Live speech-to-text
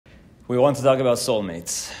We want to talk about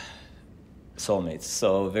soulmates. Soulmates.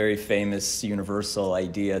 So, a very famous universal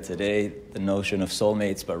idea today, the notion of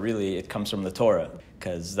soulmates, but really it comes from the Torah,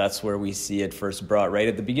 because that's where we see it first brought right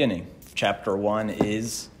at the beginning. Chapter 1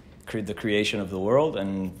 is the creation of the world,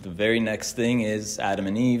 and the very next thing is Adam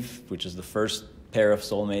and Eve, which is the first pair of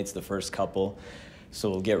soulmates, the first couple. So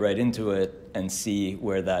we'll get right into it and see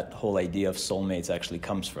where that whole idea of soulmates actually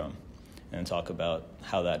comes from, and talk about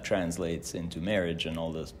how that translates into marriage and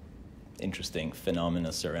all the interesting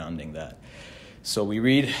phenomena surrounding that. So we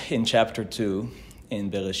read in chapter 2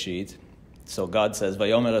 in Bereshit. So God says,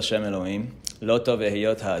 "Vayomer Hashem Elohim, lo tov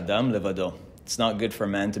ehiyot ha'adam levado." It's not good for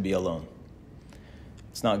man to be alone.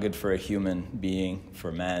 It's not good for a human being,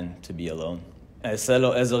 for man to be alone. E'aseh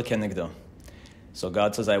lo ezer kenegdo. So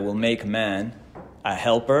God says, I will make man a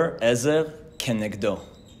helper, ezer kenegdo,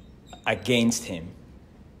 against him.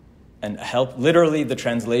 And literally the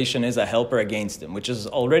translation is a helper against him, which is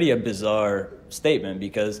already a bizarre statement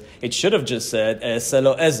because it should have just said, E'aseh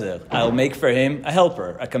lo ezer, I'll make for him a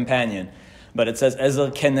helper, a companion. But it says, ezer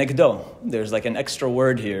kenegdo. There's like an extra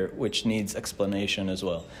word here which needs explanation as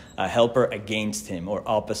well. A helper against him or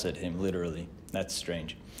opposite him, literally. That's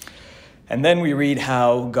strange. And then we read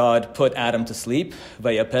how God put Adam to sleep.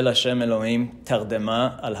 Vayapel Hashem Elohim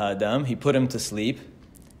tardema al ha'adam. He put him to sleep,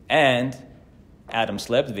 and Adam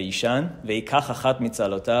slept, ve'ishan, ve'ikach achat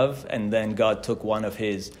mitzalotav, and then God took one of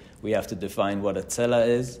his. We have to define what a tzela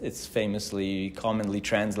is. It's commonly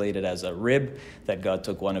translated as a rib, that God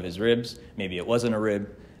took one of his ribs. Maybe it wasn't a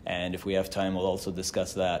rib, and if we have time, we'll also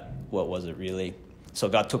discuss that. What was it really? So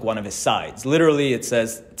God took one of his sides. Literally, it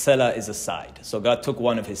says tzela is a side. So God took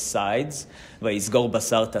one of his sides, ve'izgor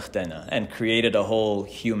basar tachtena, and created a whole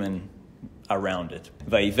human around it.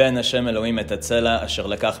 Vayiven Hashem Elohim et hatzela asher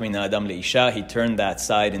lekach min ha'adam leisha. He turned that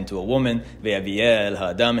side into a woman. Ve'aviyeh el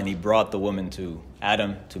ha'adam, and he brought the woman to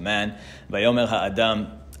Adam, to man. Vayomer ha'adam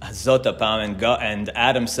hazot hapam, and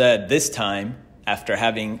Adam said, this time, after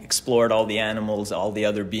having explored all the animals, all the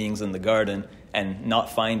other beings in the garden, and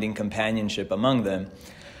not finding companionship among them,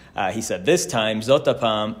 he said, this time, zot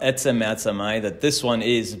hapam etzem me'atzamai, that this one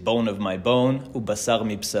is bone of my bone, ubasar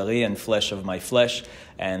mibsari, and flesh of my flesh,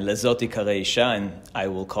 and lezot ikarei isha, and I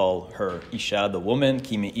will call her isha, the woman,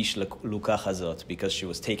 ki me'ish lukach hazot, because she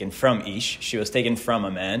was taken from ish, she was taken from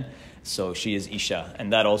a man, so she is isha,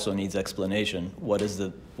 and that also needs explanation. What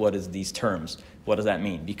is these terms? What does that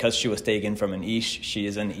mean? Because she was taken from an ish, she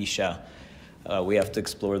is an isha. We have to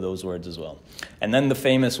explore those words as well. And then the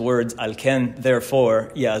famous words, al ken,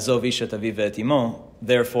 therefore, ya'azov ish et aviv ve'et imo,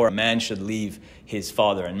 therefore a man should leave his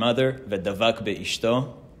father and mother, ve'davak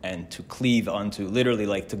be'ishto, and to cleave onto, literally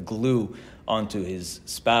like to glue onto his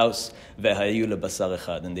spouse, ve'hayu lebasar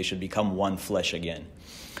echad, and they should become one flesh again.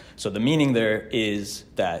 So the meaning there is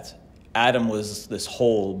that Adam was this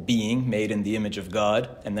whole being made in the image of God,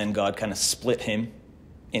 and then God kind of split him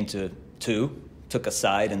into two, took a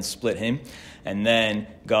side and split him. And then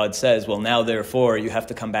God says, well, now therefore you have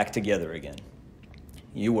to come back together again.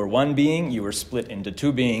 You were one being, you were split into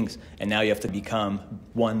two beings, and now you have to become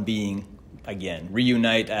one being again.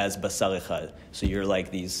 Reunite as basar echad. So you're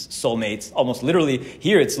like these soulmates, almost literally,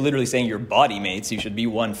 here it's literally saying you're body mates, you should be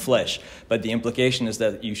one flesh. But the implication is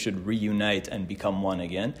that you should reunite and become one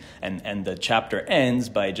again. And the chapter ends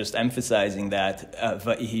by just emphasizing that,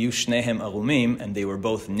 va'ihiyu shnehem arumim, and they were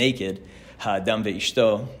both naked, ha'adam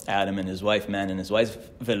ve'ishto, Adam and his wife, man and his wife,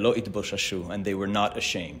 ve'lo itboshashu, and they were not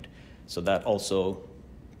ashamed. So that also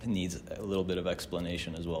needs a little bit of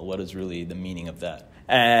explanation as well. What is really the meaning of that?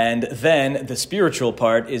 And then the spiritual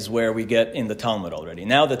part is where we get in the Talmud already.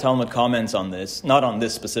 Now the Talmud comments on this, not on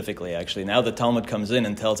this specifically actually. Now the Talmud comes in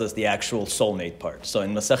and tells us the actual soulmate part. So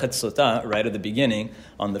in Masechet Sotah, right at the beginning,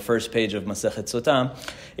 on the first page of Masechet Sotah,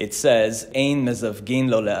 it says, Ein mezavgin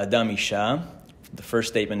lo le'adam isha. The first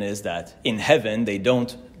statement is that in heaven they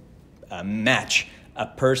don't match a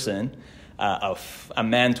person, of a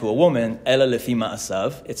man to a woman, ela lefi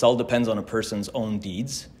ma'asav. It all depends on a person's own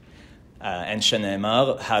deeds. And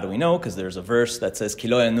shene'emar, how do we know? Because there's a verse that says, Ki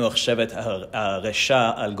lo yanuach shevet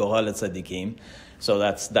resha al goral tzadikim. So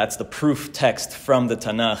that's the proof text from the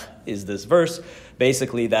Tanakh is this verse.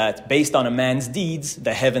 Basically that based on a man's deeds,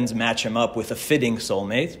 the heavens match him up with a fitting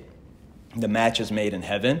soulmate. The match is made in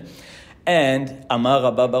heaven. And Amar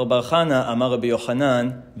Rabba bar bar Chana, Amar Rabbi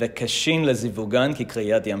Yochanan, v'kashin lezivugan ki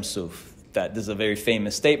kriyat yam suf. That this is a very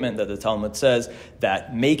famous statement that the Talmud says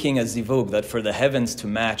that making a zivug, that for the heavens to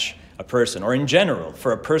match a person, or in general,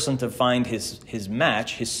 for a person to find his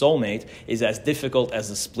match, his soulmate, is as difficult as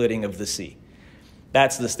the splitting of the sea.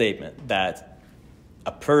 That's the statement, that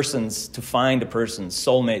to find a person's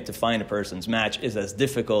soulmate, to find a person's match is as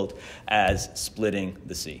difficult as splitting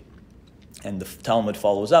the sea. And the Talmud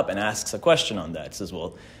follows up and asks a question on that. It says,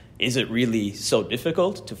 well, is it really so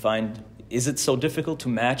difficult to find, is it so difficult to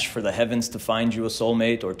match for the heavens to find you a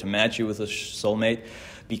soulmate or to match you with a soulmate?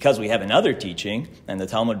 Because we have another teaching, and the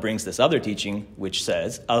Talmud brings this other teaching, which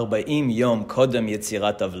says, 40 yom kodem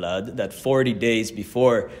yetzirat havlad, that 40 days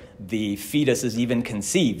before the fetus is even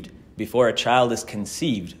conceived, before a child is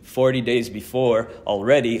conceived, 40 days before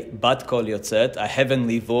already, bat kol yotzet, a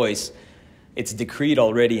heavenly voice, it's decreed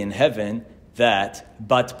already in heaven that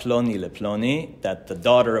bat ploni leploni, that the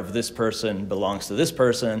daughter of this person belongs to this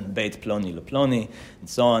person, beit ploni leploni, and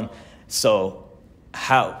so on. So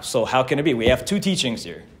how can it be? We have two teachings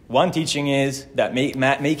here. One teaching is that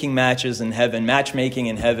making matches in heaven, matchmaking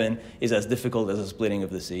in heaven, is as difficult as a splitting of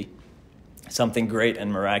the sea. Something great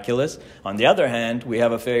and miraculous. On the other hand, we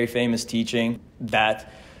have a very famous teaching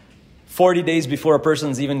that 40 days before a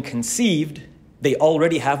person's even conceived, they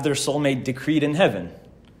already have their soulmate decreed in heaven.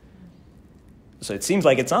 So it seems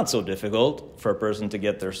like it's not so difficult for a person to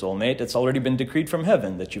get their soulmate. It's already been decreed from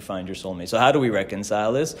heaven that you find your soulmate. So how do we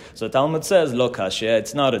reconcile this? So Talmud says, lo kashya,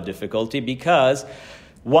 it's not a difficulty because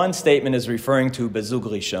one statement is referring to bezug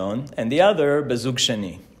rishon and the other bezug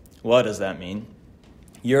sheni. What does that mean?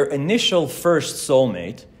 Your initial first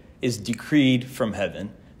soulmate is decreed from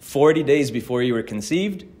heaven 40 days before you were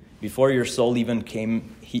conceived, before your soul even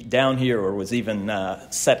came down here or was even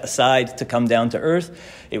set aside to come down to earth.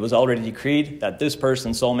 It was already decreed that this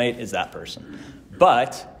person's soulmate is that person.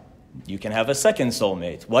 But you can have a second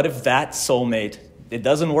soulmate. What if that soulmate, it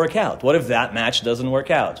doesn't work out? What if that match doesn't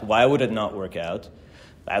work out? Why would it not work out?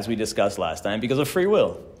 As we discussed last time, because of free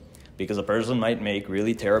will. Because a person might make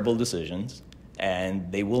really terrible decisions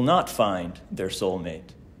and they will not find their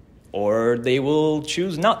soulmate. Or they will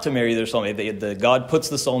choose not to marry their soulmate. God puts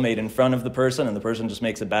the soulmate in front of the person and the person just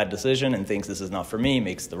makes a bad decision and thinks this is not for me,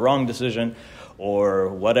 makes the wrong decision, or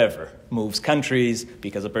whatever. Moves countries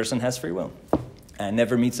because a person has free will and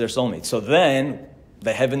never meets their soulmate. So then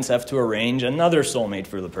the heavens have to arrange another soulmate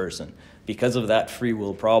for the person because of that free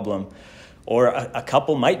will problem. Or a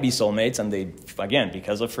couple might be soulmates and they, again,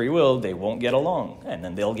 because of free will, they won't get along and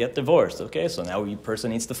then they'll get divorced. Okay, so now a person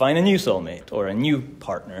needs to find a new soulmate or a new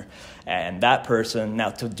partner. And that person, now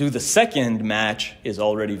to do the second match is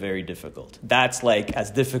already very difficult. That's like as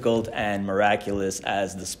difficult and miraculous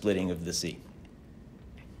as the splitting of the sea.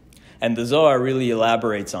 And the Zohar really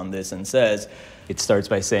elaborates on this and says, it starts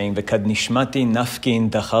by saying, "V'kad nishmati nafkin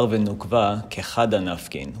dachar v'nukva kechada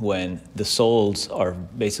nafkin." When the souls are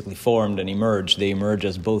basically formed and emerge, they emerge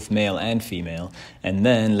as both male and female. And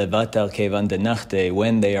then levatar kevan denachte,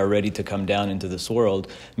 when they are ready to come down into this world,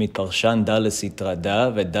 mitparshan da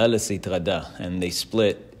lesitrada v'da lesitrada, and they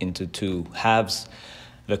split into two halves.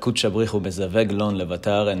 And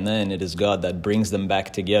then it is God that brings them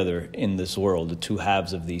back together in this world, the two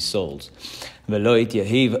halves of these souls. That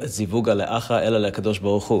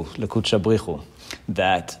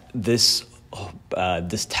this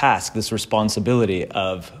task, this responsibility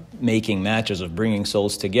of making matches, of bringing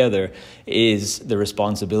souls together, is the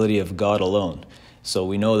responsibility of God alone. So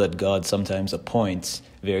we know that God sometimes appoints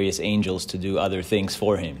various angels to do other things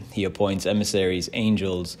for him. He appoints emissaries,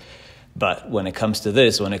 angels. But when it comes to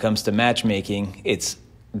this, when it comes to matchmaking, it's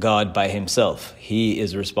God by himself. He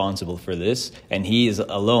is responsible for this, and he is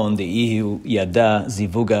alone, the ihu yada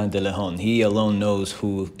zivuga delehon. He alone knows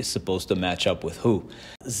who is supposed to match up with who.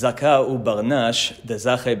 Zaka u barnash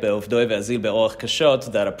dezache be'ovdoi ve'azil be'orach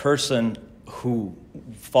kashot, that a person who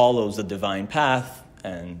follows the divine path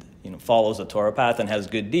and follows the Torah path and has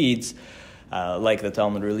good deeds, like the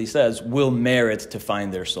Talmud really says, will merit to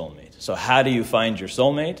find their soulmate. So how do you find your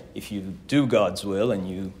soulmate? If you do God's will and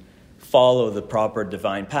you follow the proper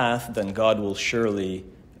divine path, then God will surely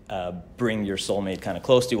bring your soulmate kind of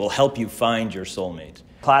close to you, will help you find your soulmate.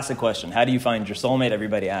 Classic question, how do you find your soulmate?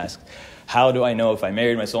 Everybody asks, how do I know if I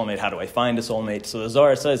married my soulmate? How do I find a soulmate? So the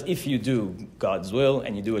Zohar says, if you do God's will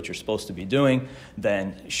and you do what you're supposed to be doing,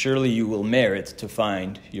 then surely you will merit to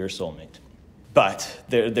find your soulmate. But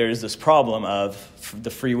there's this problem of the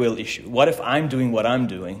free will issue. What if I'm doing what I'm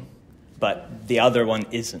doing, but the other one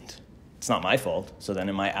isn't? It's not my fault. So then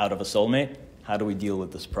am I out of a soulmate? How do we deal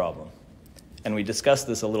with this problem? And we discussed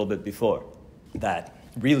this a little bit before, that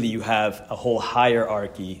really you have a whole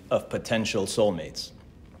hierarchy of potential soulmates.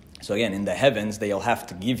 So again, in the heavens, they'll have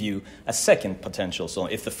to give you a second potential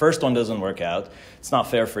soulmate. If the first one doesn't work out, it's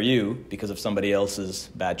not fair for you because of somebody else's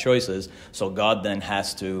bad choices. So God then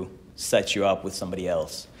has to set you up with somebody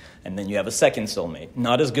else. And then you have a second soulmate.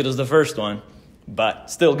 Not as good as the first one,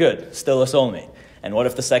 but still good, still a soulmate. And what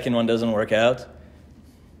if the second one doesn't work out?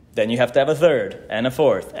 Then you have to have a third, and a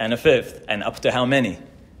fourth, and a fifth, and up to how many?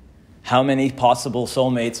 How many possible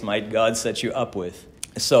soulmates might God set you up with?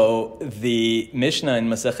 So the Mishnah in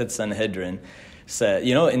Masechet Sanhedrin said,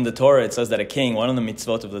 in the Torah it says that a king, one of the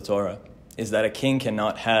mitzvot of the Torah, is that a king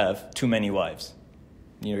cannot have too many wives.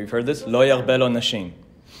 You've heard this? Lo yarbelo nashim.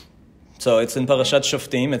 So it's in Parashat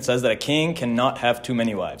Shoftim, it says that a king cannot have too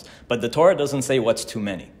many wives. But the Torah doesn't say what's too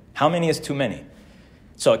many. How many is too many?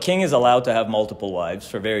 So a king is allowed to have multiple wives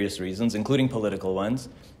for various reasons, including political ones,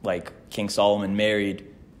 like King Solomon married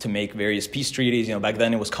to make various peace treaties. Back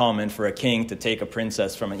then it was common for a king to take a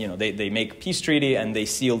princess from, they make a peace treaty and they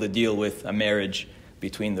seal the deal with a marriage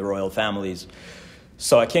between the royal families.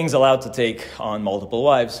 So a king's allowed to take on multiple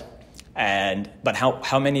wives. But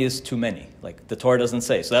how many is too many? Like the Torah doesn't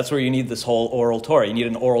say. So that's where you need this whole oral Torah. You need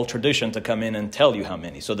an oral tradition to come in and tell you how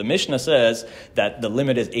many. So the Mishnah says that the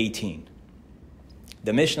limit is 18.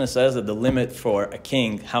 The Mishnah says that the limit for a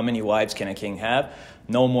king, how many wives can a king have?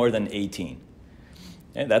 No more than 18.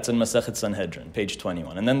 Okay, that's in Masechet Sanhedrin, page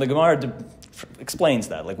 21. And then the Gemara explains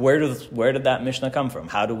that. Like where did that Mishnah come from?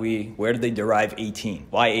 Where did they derive 18?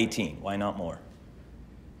 Why 18? Why not more?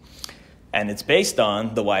 And it's based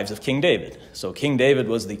on the wives of King David. So King David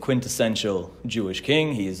was the quintessential Jewish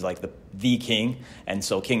king. He is like the king. And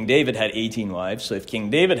so King David had 18 wives. So if King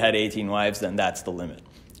David had 18 wives, then that's the limit.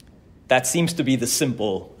 That seems to be the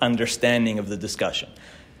simple understanding of the discussion.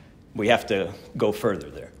 We have to go further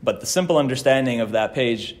there. But the simple understanding of that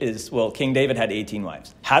page is, King David had 18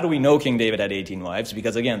 wives. How do we know King David had 18 wives?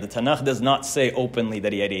 Because again, the Tanakh does not say openly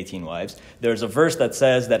that he had 18 wives. There's a verse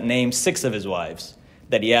that names 6 of his wives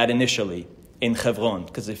that he had initially in Hebron.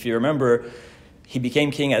 Because if you remember, he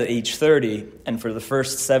became king at age 30, and for the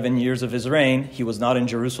first 7 years of his reign, he was not in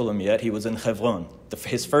Jerusalem yet, he was in Hebron.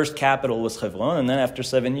 His first capital was Hebron, and then after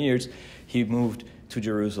 7 years, he moved to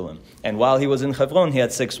Jerusalem. And while he was in Hebron, he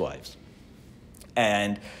had 6 wives.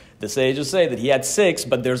 And the sages say that he had 6,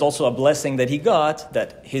 but there's also a blessing that he got,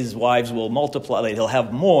 that his wives will multiply, that he'll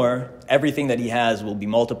have more. Everything that he has will be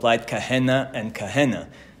multiplied, kahena and kahena,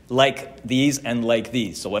 like these and like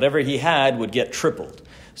these. So whatever he had would get tripled.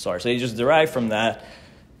 So our sages derive from that.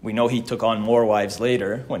 We know he took on more wives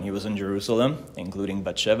later when he was in Jerusalem, including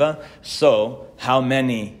Bathsheba. So how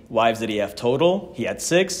many wives did he have total? He had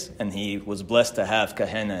 6, and he was blessed to have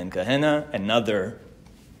kahena and kahena, another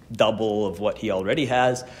double of what he already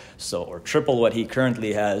has, or triple what he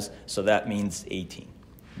currently has. So that means 18.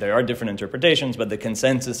 There are different interpretations, but the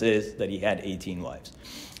consensus is that he had 18 wives.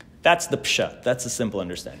 That's the pshat. That's a simple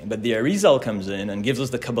understanding. But the Arizal comes in and gives us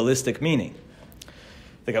the Kabbalistic meaning.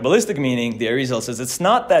 The Kabbalistic meaning, the Arizal says, it's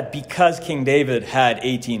not that because King David had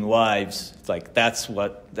 18 wives, that's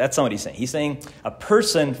not what he's saying. He's saying a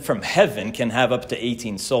person from heaven can have up to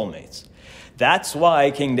 18 soulmates. That's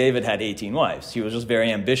why King David had 18 wives. He was just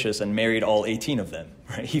very ambitious and married all 18 of them.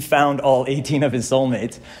 Right? He found all 18 of his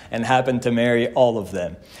soulmates and happened to marry all of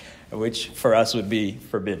them, which for us would be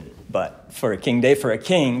forbidden. But for a king,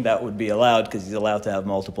 that would be allowed because he's allowed to have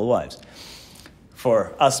multiple wives.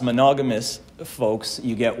 For us monogamous folks,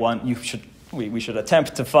 you get one. We should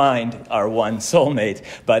attempt to find our one soulmate.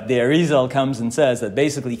 But the Arizal comes and says that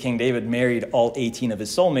basically King David married all 18 of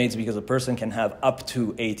his soulmates because a person can have up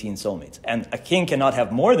to 18 soulmates. And a king cannot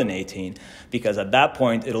have more than 18 because at that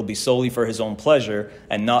point it'll be solely for his own pleasure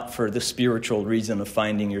and not for the spiritual reason of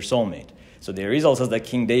finding your soulmate. So the Arizal says that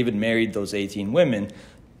King David married those 18 women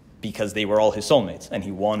because they were all his soulmates, and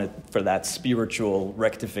he wanted for that spiritual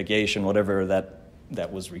rectification, whatever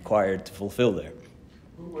that was required to fulfill there.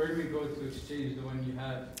 Where do we go to exchange the one you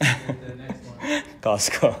have with the next one?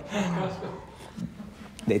 Costco.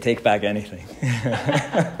 They take back anything.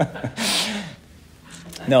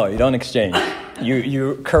 No, you don't exchange.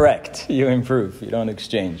 You correct. You improve. You don't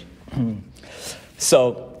exchange.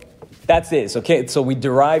 So that's it. Okay, so we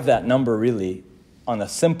derive that number really on a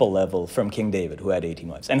simple level from King David, who had 18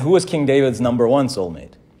 wives. And who was King David's number one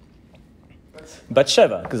soulmate?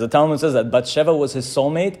 Bathsheba, because the Talmud says that Bathsheba was his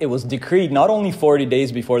soulmate. It was decreed not only 40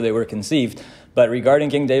 days before they were conceived, but regarding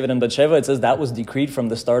King David and Bathsheba, it says that was decreed from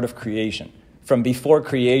the start of creation. From before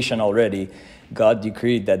creation already, God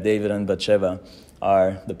decreed that David and Bathsheba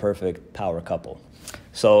are the perfect power couple.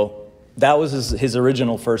 So that was his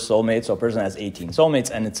original first soulmate. So a person has 18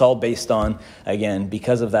 soulmates, and it's all based on, again,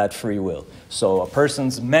 because of that free will. So a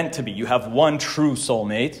person's meant to be, you have one true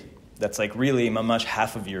soulmate, that's like really mamash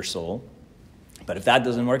half of your soul. But if that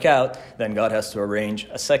doesn't work out, then God has to arrange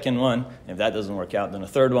a second one. If that doesn't work out, then a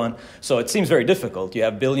third one. So it seems very difficult. You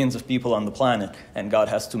have billions of people on the planet, and God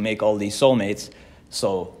has to make all these soulmates.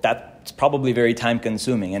 So that's probably very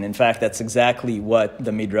time-consuming. And in fact, that's exactly what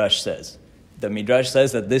the Midrash says. The Midrash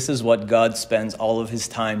says that this is what God spends all of his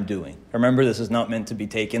time doing. Remember, this is not meant to be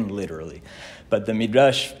taken literally. But the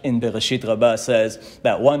Midrash in Bereshit Rabbah says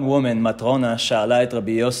that one woman, Matrona, sha'ala et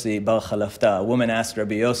Rabbi Yossi bar Chalafta, a woman asked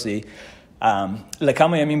Rabbi Yossi,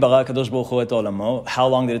 Lekama yamim bara kadosh baruch hu et olamo, how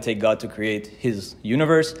long did it take God to create his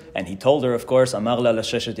universe? And he told her, of course, Amar la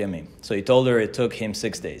sheshet yamim. So he told her it took him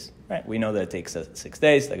 6 days. Right? We know that it takes 6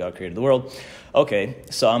 days, that God created the world. Okay,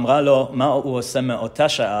 so Amra lo ma hu oseh me'ota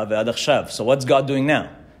sha'a ve'ad achshav. So what's God doing now?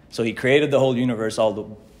 So he created the whole universe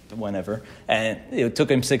whenever, and it took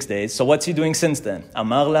him 6 days. So what's he doing since then?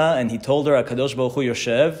 Amar la, and he told her, HaKadosh Baruch Hu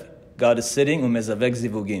yoshev, God is sitting, umezavek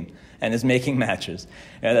zivugim, and is making matches.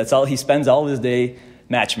 Yeah, that's all, he spends all his day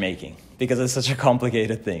matchmaking, because it's such a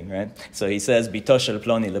complicated thing, right? So he says, Bito shel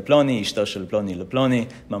ploni leploni, ishto shel ploni leploni,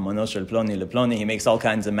 mamono shel ploni leploni. He makes all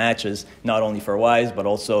kinds of matches, not only for wives, but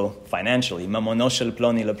also financially. Mamono shel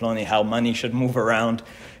ploni leploni, how money should move around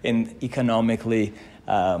in economically.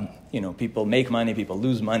 People make money, people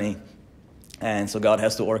lose money. And so God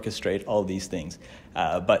has to orchestrate all these things.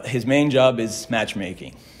 But his main job is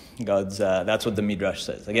matchmaking. That's what the Midrash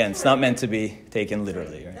says. Again, it's not meant to be taken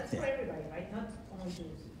literally. Right? That's for everybody, right? Not only Jews.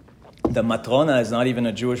 The matrona is not even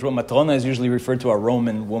a Jewish woman. Matrona is usually referred to a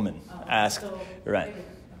Roman woman. Right.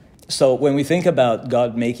 So when we think about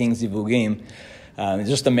God making zivugim, it's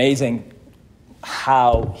just amazing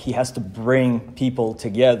how he has to bring people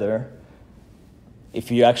together.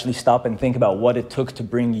 If you actually stop and think about what it took to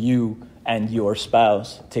bring you and your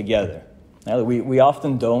spouse together. Now, we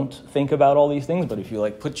often don't think about all these things, but if you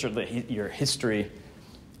put your history,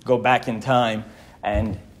 go back in time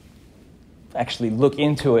and actually look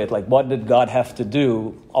into it, what did God have to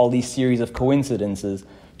do, all these series of coincidences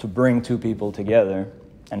to bring two people together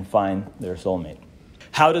and find their soulmate.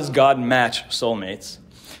 How does God match soulmates?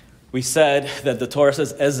 We said that the Torah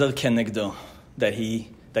says, Ezer kenegdo,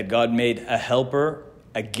 that God made a helper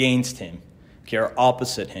against him, or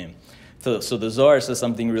opposite him. So the Zohar says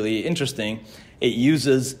something really interesting. It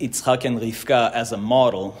uses Yitzchak and Rivka as a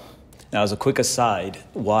model. Now, as a quick aside,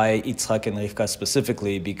 why Yitzchak and Rivka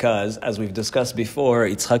specifically? Because, as we've discussed before,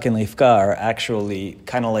 Yitzchak and Rivka are actually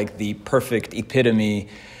kind of like the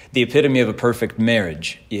epitome of a perfect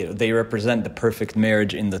marriage. They represent the perfect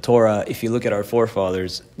marriage in the Torah. If you look at our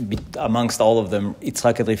forefathers, amongst all of them,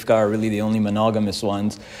 Yitzchak and Rivka are really the only monogamous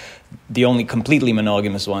ones, the only completely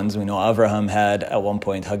monogamous ones. We know Avraham had at one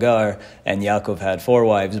point Hagar, and Yaakov had 4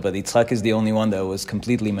 wives, but Yitzchak is the only one that was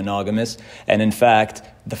completely monogamous. And in fact,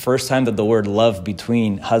 the first time that the word love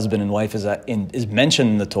between husband and wife is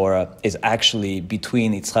mentioned in the Torah is actually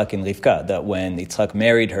between Yitzchak and Rivka, that when Yitzchak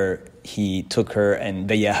married her, he took her and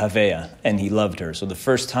Beyahavea, and he loved her. So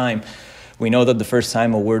we know that the first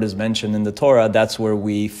time a word is mentioned in the Torah, that's where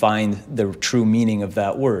we find the true meaning of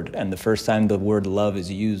that word. And the first time the word love is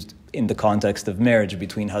used in the context of marriage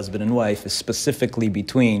between husband and wife is specifically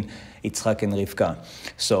between Yitzchak and Rivka.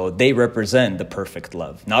 So they represent the perfect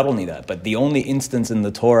love. Not only that, but the only instance in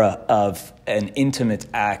the Torah of an intimate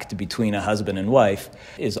act between a husband and wife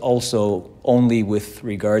is also only with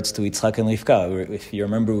regards to Yitzchak and Rivka. If you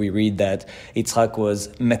remember, we read that Yitzchak was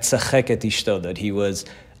metzachek et ishto, that he was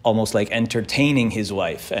almost like entertaining his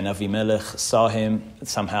wife, and Avimelech saw him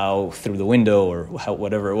somehow through the window or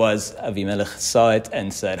whatever it was. Avimelech saw it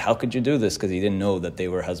and said, how could you do this? Because he didn't know that they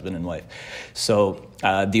were husband and wife. So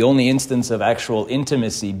the only instance of actual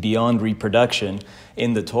intimacy beyond reproduction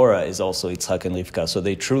in the Torah is also Yitzchak and Rivka. So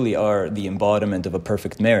they truly are the embodiment of a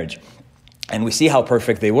perfect marriage. And we see how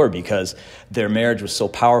perfect they were because their marriage was so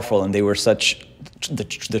powerful and they were such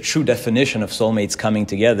the true definition of soulmates coming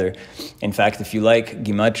together. In fact, if you like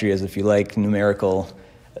gematrias, if you like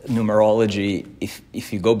numerology,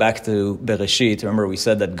 if you go back to Bereshit, remember we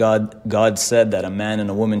said that God said that a man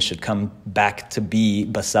and a woman should come back to be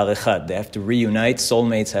basar echad. They have to reunite,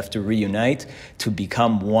 soulmates have to reunite to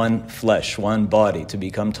become one flesh, one body, to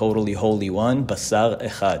become totally holy one, basar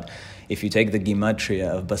echad. If you take the gematria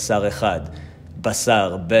of basar echad,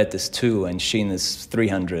 basar, bet is 2, and shin is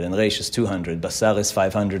 300, and resh is 200. Basar is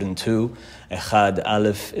 502, echad,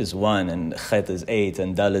 aleph is 1, and chet is 8,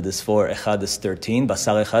 and daled is 4, echad is 13,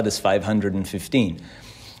 basar echad is 515.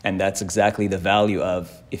 And that's exactly the value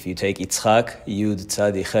of, if you take Yitzchak, Yud,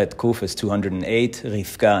 Tzadi, Chet, Kuf is 208,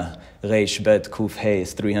 Rivka, Reish, Bet, Kuf, He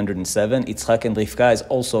is 307, Yitzchak and Rivka is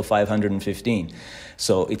also 515.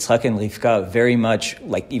 So Yitzchak and Rivka very much,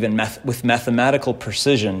 with mathematical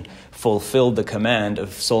precision, fulfilled the command of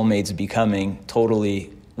soulmates becoming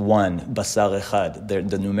totally one, basar echad.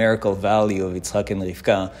 The numerical value of Yitzchak and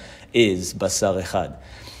Rivka is basar echad.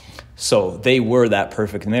 So they were that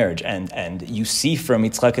perfect marriage. And you see from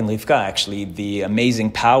Yitzchak and Rivka actually the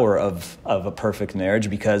amazing power of a perfect marriage,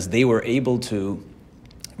 because they were able to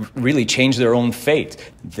really change their own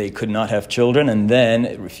fate. They could not have children, and then,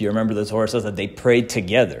 if you remember, the Torah says that they prayed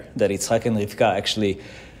together, that Yitzchak and Rivka actually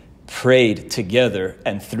prayed together,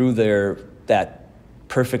 and through that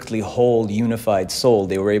perfectly whole, unified soul,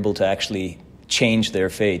 they were able to actually change their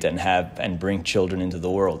fate and bring children into the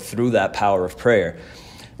world through that power of prayer,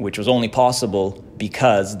 which was only possible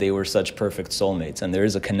because they were such perfect soulmates. And there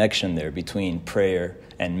is a connection there between prayer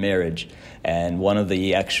and marriage. And one of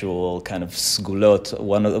the actual kind of sgulot,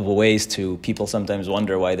 one of the ways to, people sometimes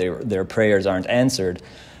wonder why their prayers aren't answered.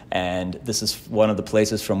 And this is one of the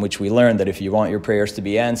places from which we learn that if you want your prayers to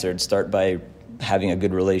be answered, start by having a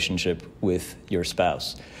good relationship with your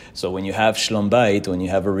spouse. So when you have shlom bayit, when you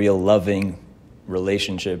have a real loving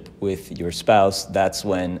relationship with your spouse, that's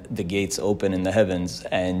when the gates open in the heavens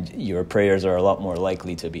and your prayers are a lot more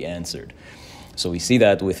likely to be answered. So we see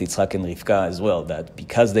that with Yitzchak and Rivka as well, that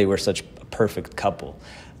because they were such a perfect couple,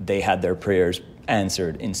 they had their prayers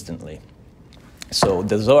answered instantly. So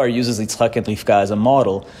the Zohar uses Yitzchak and Rivka as a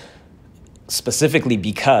model specifically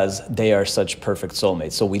because they are such perfect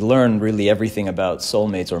soulmates. So we learn really everything about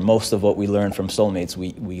soulmates, or most of what we learn from soulmates,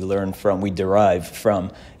 we derive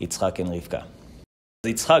from Yitzchak and Rivka.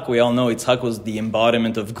 Yitzchak, we all know Yitzchak was the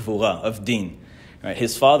embodiment of Gvura, of Din. Right?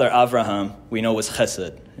 His father, Avraham, we know was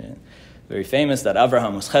Chesed. Right? Very famous that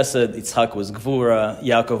Avraham was Chesed, Yitzchak was Gvura,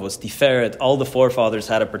 Yaakov was Tiferet. All the forefathers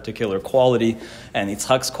had a particular quality, and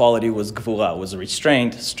Yitzchak's quality was Gvura, was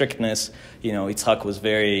restraint, strictness. Yitzchak was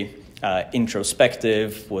very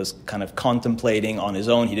introspective, was kind of contemplating on his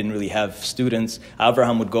own. He didn't really have students.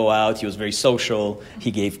 Avraham would go out. He was very social. He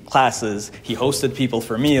gave classes. He hosted people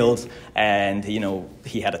for meals. And,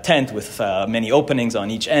 he had a tent with many openings on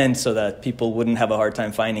each end so that people wouldn't have a hard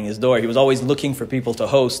time finding his door. He was always looking for people to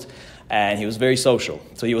host, and he was very social.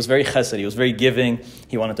 So he was very chesed. He was very giving.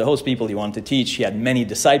 He wanted to host people. He wanted to teach. He had many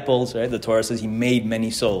disciples. Right? The Torah says he made many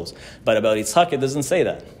souls. But about Yitzchak, it doesn't say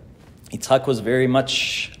that. Yitzchak was very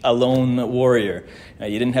much a lone warrior.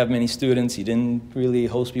 He didn't have many students. He didn't really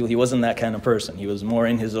host people. He wasn't that kind of person. He was more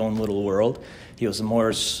in his own little world. He was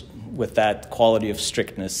more with that quality of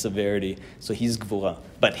strictness, severity. So he's Gvura.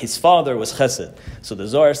 But his father was Chesed. So the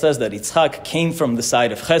Zohar says that Yitzchak came from the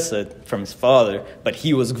side of Chesed, from his father, but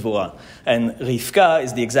he was Gvura. And Rivka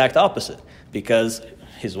is the exact opposite, because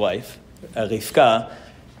his wife, Rivka,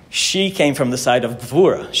 she came from the side of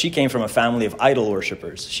Gvura. She came from a family of idol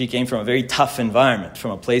worshippers. She came from a very tough environment,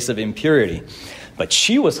 from a place of impurity. But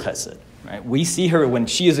she was Chesed. Right? We see her when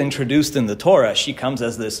she is introduced in the Torah. She comes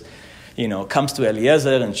as this, comes to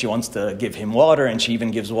Eliezer and she wants to give him water, and she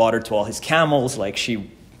even gives water to all his camels.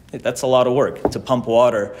 That's a lot of work to pump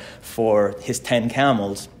water for his 10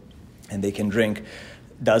 camels, and they can drink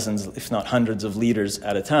dozens, if not hundreds of liters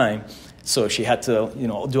at a time. So she had to,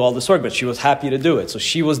 do all this work, but she was happy to do it. So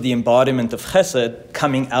she was the embodiment of Chesed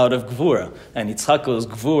coming out of Gvura, and Yitzchak was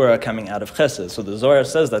Gvura coming out of Chesed. So the Zohar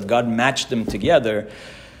says that God matched them together,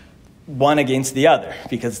 one against the other,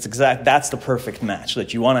 because that's the perfect match.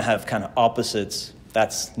 That you want to have kind of opposites.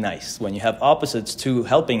 That's nice. When you have opposites two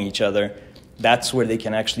helping each other, that's where they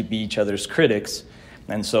can actually be each other's critics.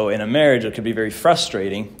 And so in a marriage, it could be very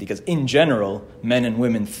frustrating because in general, men and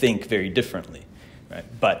women think very differently. Right?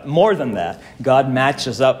 But more than that, God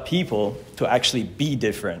matches up people to actually be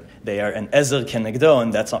different. They are an ezer kenegdo,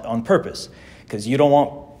 and that's on purpose. Because you don't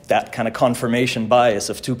want that kind of confirmation bias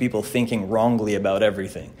of two people thinking wrongly about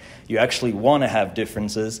everything. You actually want to have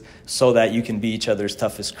differences so that you can be each other's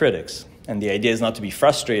toughest critics. And the idea is not to be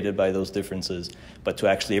frustrated by those differences, but to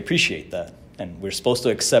actually appreciate that. And we're supposed to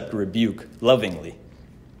accept rebuke lovingly.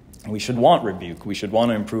 We should want rebuke. We should want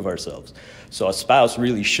to improve ourselves. So a spouse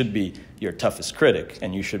really should be your toughest critic,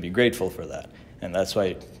 and you should be grateful for that. And that's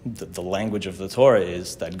why the language of the Torah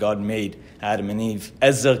is that God made Adam and Eve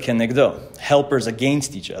ezer kenegdo, helpers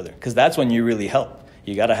against each other, because that's when you really help.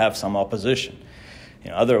 You got to have some opposition.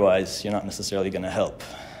 Otherwise, you're not necessarily going to help.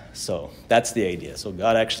 So that's the idea. So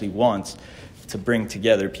God actually wants to bring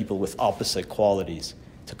together people with opposite qualities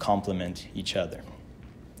to complement each other.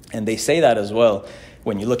 And they say that as well.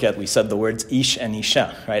 When you look at, we said the words ish and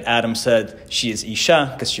isha, right? Adam said she is isha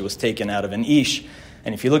because she was taken out of an ish.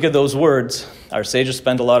 And if you look at those words, our sages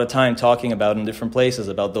spend a lot of time talking about in different places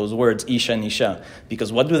about those words, ish and isha.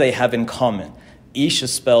 Because what do they have in common? Ish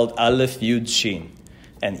is spelled aleph yud shin.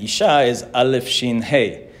 And isha is aleph shin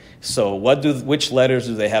hey. So which letters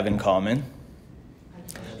do they have in common?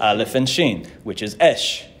 Aleph and shin, which is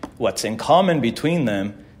esh. What's in common between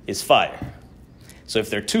them is fire. So if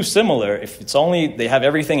they're too similar, if it's only they have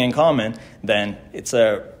everything in common, then it's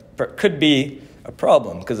a could be a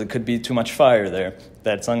problem because it could be too much fire there.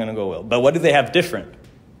 That's not going to go well. But what do they have different?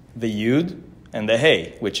 The Yud and the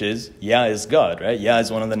Hey, which is Yah is God, right? Yah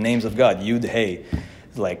is one of the names of God. Yud Hey,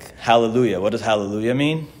 like hallelujah. What does hallelujah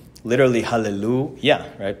mean? Literally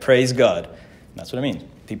hallelujah, right? Praise God. That's what it means.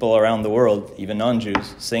 People around the world, even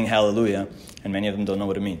non-Jews, sing hallelujah, and many of them don't know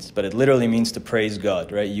what it means. But it literally means to praise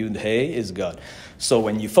God, right? Yud Hey is God. So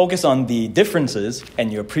when you focus on the differences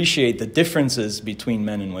and you appreciate the differences between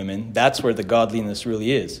men and women, that's where the godliness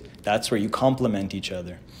really is. That's where you complement each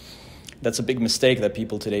other. That's a big mistake that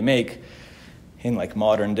people today make in like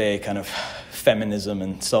modern day kind of feminism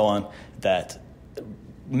and so on, that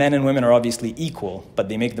men and women are obviously equal, but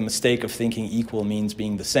they make the mistake of thinking equal means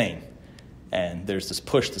being the same. And there's this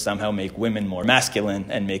push to somehow make women more masculine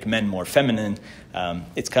and make men more feminine.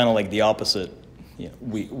 It's kind of like the opposite. You know,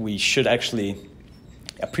 we should actually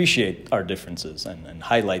appreciate our differences and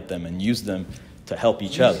highlight them and use them to help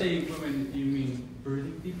each other. When you say women, you mean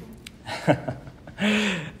birthing people?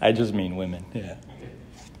 I just mean women, yeah.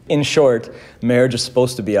 In short, marriage is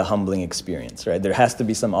supposed to be a humbling experience, right? There has to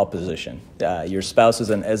be some opposition. Your spouse is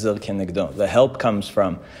an ezer kenegdo. The help comes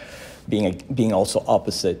from being also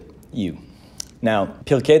opposite you. Now,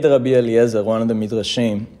 Pirkei de Rabbi Eliezer, one of the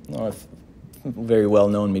midrashim, a very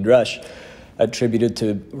well-known midrash, attributed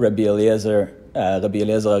to Rabbi Eliezer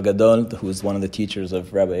HaGadol, who is one of the teachers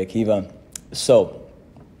of Rabbi Akiva. So,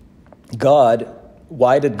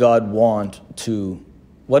 why did God want to,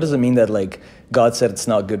 what does it mean that like God said it's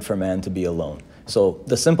not good for man to be alone? So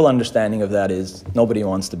the simple understanding of that is nobody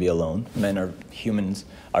wants to be alone. Men are humans,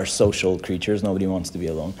 are social creatures. Nobody wants to be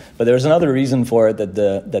alone. But there's another reason for it that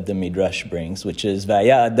the Midrash brings, which is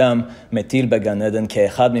Vaya Adam metil began Eden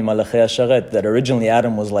ke'echad mimalachei hasharet, that originally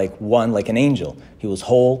Adam was like one, like an angel. He was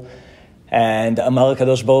whole. And Amar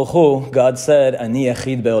Kadosh Baruch Hu, God said, Ani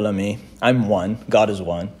yachid be'olami, I'm one, God is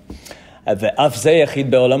one. Ve'af zeh yachid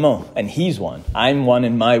be'olamo, and He's one. I'm one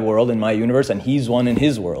in my world, in my universe, and He's one in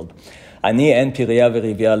His world. Ani en piriya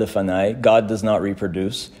v'rivya lefanai, God does not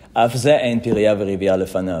reproduce. Af zeh en piriya v'rivya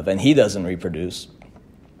lefanav, and He doesn't reproduce.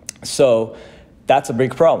 So that's a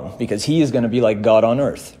big problem, because He is going to be like God on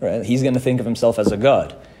earth, right? He's going to think of Himself as a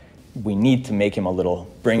God. We need to make Him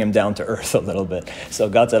bring Him down to earth a little bit. So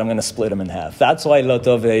God said, I'm going to split Him in half. That's why lo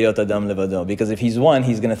tov ve'hayot adam levado, because if He's one,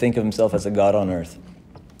 He's going to think of Himself as a God on earth.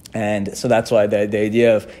 And so that's why the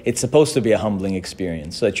idea of it's supposed to be a humbling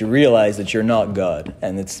experience, so that you realize that you're not God,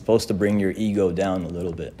 and it's supposed to bring your ego down a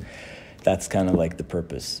little bit. That's kind of like the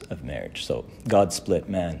purpose of marriage. So God split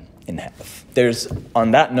man in half.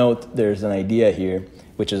 On that note, there's an idea here,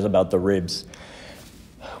 which is about the ribs.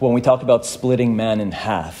 When we talk about splitting man in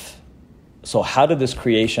half, so how did this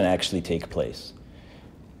creation actually take place?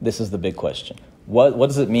 This is the big question. What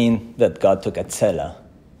does it mean that God took a tzela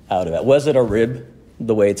out of it? Was it a rib,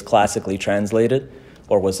 the way it's classically translated?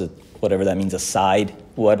 Or was it, whatever that means, a side?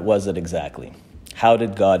 What was it exactly? How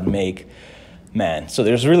did God make man? So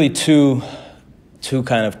there's really two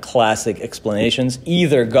kind of classic explanations.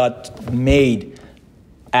 Either God made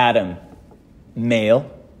Adam male,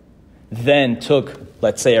 then took,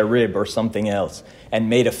 let's say, a rib or something else, and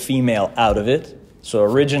made a female out of it. So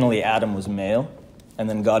originally Adam was male, and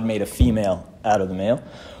then God made a female out of the male.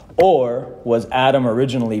 Or was Adam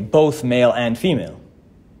originally both male and female?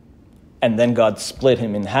 And then God split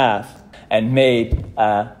him in half and made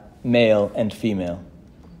a male and female.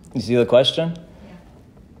 You see the question? Yeah.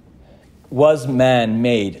 Was Adam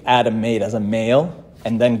made as a male,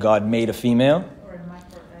 and then God made a female?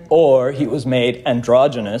 Or he was made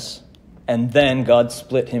androgynous, and then God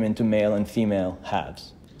split him into male and female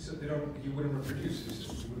halves? So he wouldn't reproduce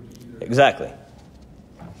this. Exactly.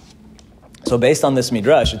 So based on this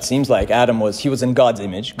midrash, it seems like Adam was in God's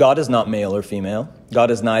image. God is not male or female.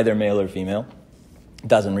 God is neither male or female.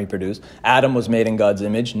 Doesn't reproduce. Adam was made in God's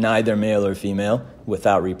image, neither male or female,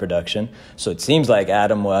 without reproduction. So it seems like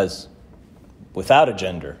Adam was without a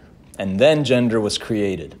gender. And then gender was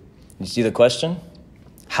created. You see the question?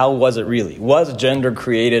 How was it really? Was gender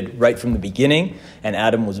created right from the beginning and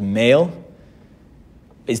Adam was male?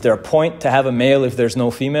 Is there a point to have a male if there's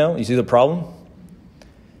no female? You see the problem?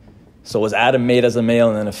 So was Adam made as a male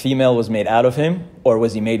and then a female was made out of him? Or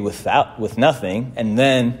was he made with nothing, and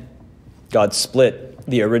then God split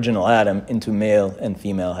the original Adam into male and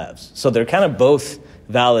female halves? So they're kind of both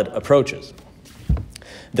valid approaches.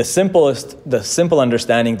 The simple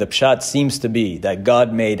understanding, the pshat, seems to be that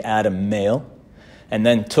God made Adam male and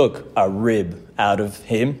then took a rib out of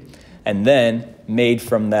him and then made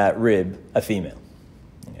from that rib a female.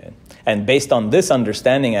 Okay? And based on this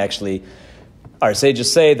understanding, actually, our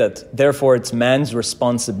sages say that, therefore, it's man's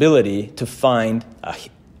responsibility to find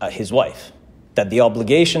his wife. that the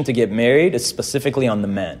obligation to get married is specifically on the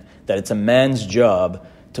man, that it's a man's job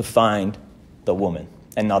to find the woman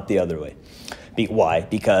and not the other way. Why?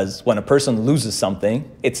 Because when a person loses something,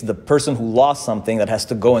 it's the person who lost something that has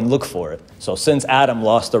to go and look for it. So since Adam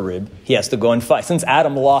lost a rib, he has to go and find. Since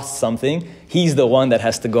Adam lost something, he's the one that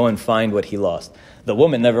has to go and find what he lost. The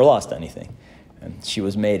woman never lost anything. And she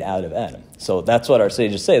was made out of Adam. So that's what our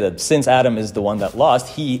sages say, that since Adam is the one that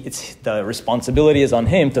lost, the responsibility is on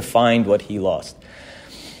him to find what he lost.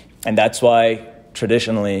 And that's why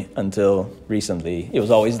traditionally, until recently, it was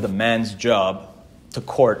always the man's job to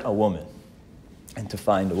court a woman and to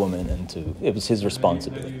find a woman, and it was his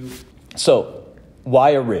responsibility. So, why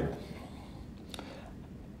a rib?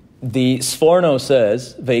 The Sforno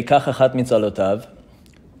says, "Veikach achat mitzalotav."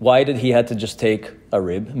 Why did he have to just take a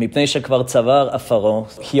rib? Mipnei shekvar tzavar afaro.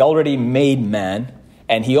 He already made man,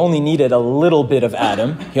 and he only needed a little bit of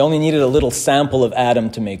Adam. He only needed a little sample of Adam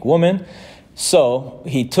to make woman. So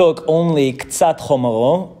he took only ktsat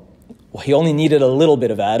chomaro. He only needed a little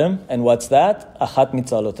bit of Adam, and what's that? Achat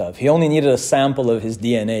mitzalotav. He only needed a sample of his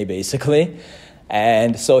DNA, basically,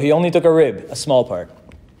 and so he only took a rib, a small part.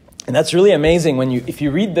 And that's really amazing if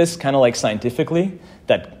you read this kind of like scientifically,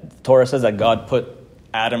 that Torah says that God put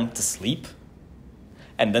Adam to sleep,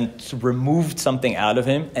 and then removed something out of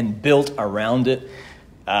him and built around it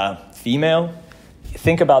female.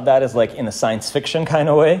 Think about that as like in a science fiction kind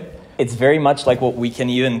of way. It's very much like what we can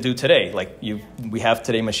even do today. We have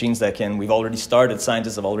today machines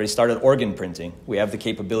scientists have already started organ printing. We have the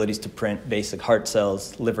capabilities to print basic heart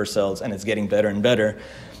cells, liver cells, and it's getting better and better.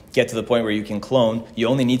 Get to the point where you can clone. You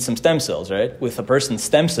only need some stem cells, right? With a person's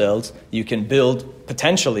stem cells, you can build,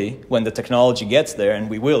 potentially, when the technology gets there, and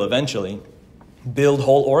we will eventually, build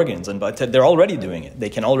whole organs. But they're already doing it. They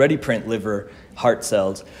can already print liver, heart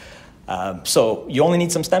cells. So you only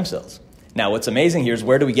need some stem cells. Now, what's amazing here is,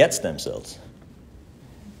 where do we get stem cells?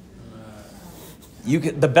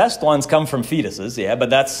 The best ones come from fetuses, yeah, but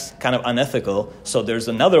that's kind of unethical. So there's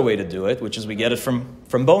another way to do it, which is we get it from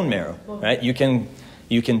bone marrow, right? You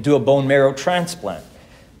can do a bone marrow transplant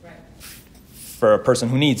for a person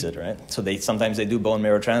who needs it, right? So sometimes they do bone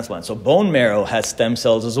marrow transplant. So bone marrow has stem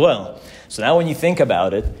cells as well. So now when you think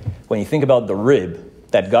about it, when you think about the rib,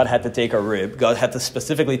 that God had to take a rib, God had to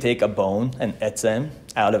specifically take a bone, an etzem,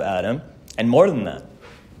 out of Adam. And more than that,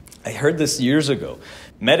 I heard this years ago.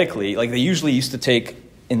 Medically, they usually used to take,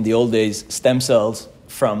 in the old days, stem cells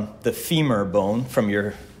from the femur bone, from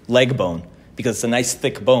your leg bone, because it's a nice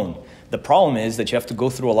thick bone. The problem is that you have to go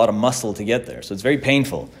through a lot of muscle to get there. So it's very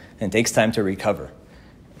painful, and it takes time to recover.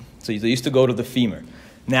 So they used to go to the femur.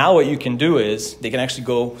 Now what you can do is, they can actually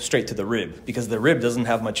go straight to the rib, because the rib doesn't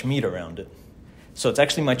have much meat around it. So it's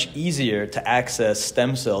actually much easier to access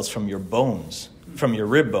stem cells from your bones, from your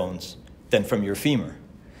rib bones, than from your femur.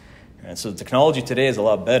 And so the technology today is a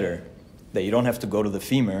lot better, that you don't have to go to the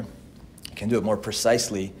femur. You can do it more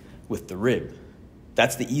precisely with the rib.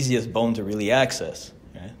 That's the easiest bone to really access.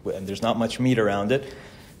 Right? And there's not much meat around it.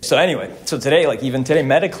 So anyway, today, even today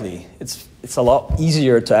medically, it's a lot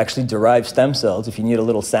easier to actually derive stem cells if you need a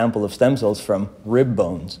little sample of stem cells from rib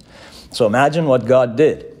bones. So imagine what God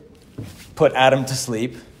did. Put Adam to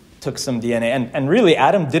sleep, took some DNA, and really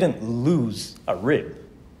Adam didn't lose a rib.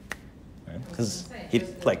 Because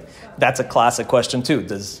that's a classic question too.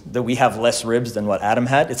 Do we have less ribs than what Adam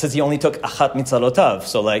had? It says he only took achat mitzalotav.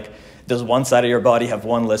 So does one side of your body have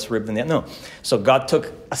one less rib than the other? No. So God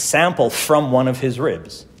took a sample from one of his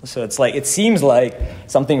ribs. So it seems like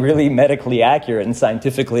something really medically accurate and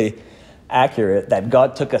scientifically accurate, that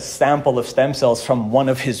God took a sample of stem cells from one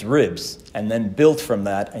of his ribs and then built from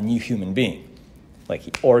that a new human being.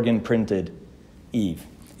 He organ printed Eve.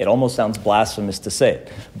 It almost sounds blasphemous to say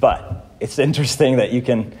it, but it's interesting that you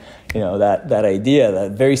can, that idea,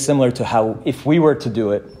 that very similar to how if we were to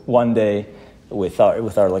do it one day with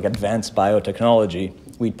our advanced biotechnology,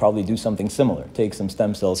 we'd probably do something similar. Take some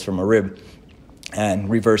stem cells from a rib and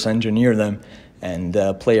reverse engineer them and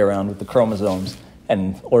play around with the chromosomes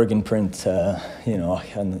and organ print, a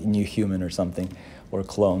new human or something, or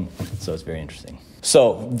clone. So it's very interesting.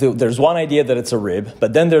 So there's one idea that it's a rib,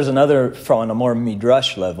 but then there's another from a more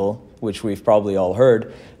midrash level, which we've probably all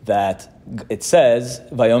heard, that it says,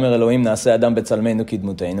 "Vayomer Elohim naaseh Adam betzalmeinu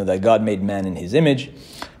kidmuteinu," that God made man in his image.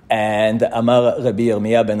 And Amar Rabbi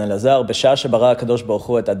Yirmiyah ben Elazar, "B'shah shebara HaKadosh Baruch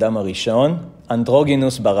Hu et Adam harishon,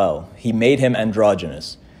 androgynous barao." He made him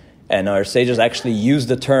androgynous. And our sages actually use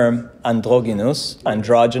the term androgynous.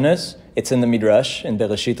 It's in the Midrash, in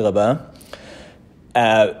Bereshit Rabbah.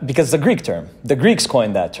 Because it's a Greek term. The Greeks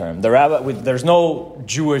coined that term. There's no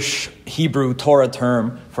Jewish Hebrew Torah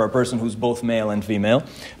term for a person who's both male and female,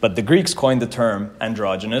 but the Greeks coined the term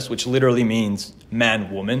androgynous, which literally means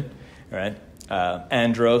man-woman, right?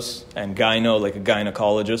 Andros and gyno, like a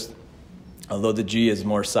gynecologist. Although the G is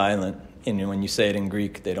more silent, when you say it in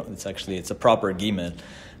Greek, it's a proper gimel.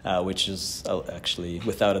 Which is actually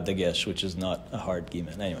without a dagesh, which is not a hard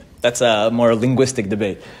gimel. Anyway, that's a more linguistic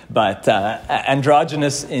debate. But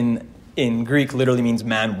androgynous in Greek literally means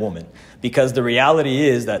man-woman, because the reality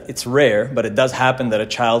is that it's rare, but it does happen that a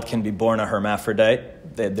child can be born a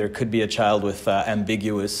hermaphrodite. There could be a child with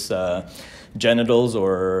ambiguous genitals,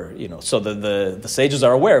 or So the sages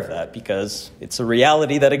are aware of that because it's a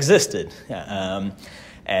reality that existed.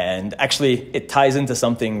 And actually, it ties into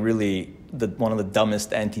something really, one of the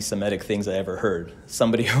dumbest anti-Semitic things I ever heard.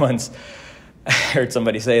 Somebody once heard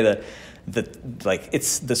somebody say that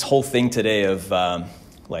it's this whole thing today of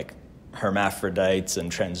hermaphrodites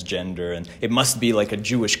and transgender, and it must be like a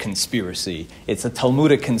Jewish conspiracy. It's a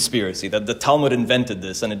Talmudic conspiracy that the Talmud invented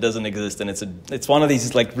this and it doesn't exist, and it's one of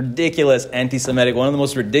these ridiculous anti-Semitic, one of the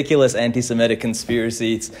most ridiculous anti-Semitic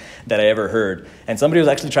conspiracies that I ever heard. And somebody was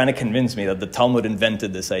actually trying to convince me that the Talmud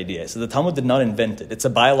invented this idea. So the Talmud did not invent it. It's a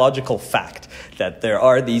biological fact that there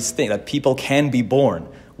are these things, that people can be born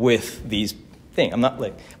with these thing.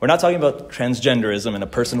 We're not talking about transgenderism and a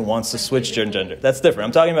person who wants to switch gender. That's different.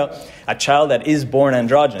 I'm talking about a child that is born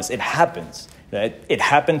androgynous. It happens, right? It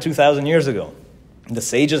happened 2,000 years ago. The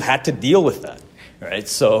sages had to deal with that, right?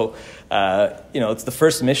 So, it's the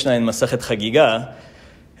first Mishnah in Masechet Chagiga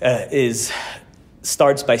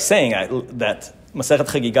starts by saying that Masechet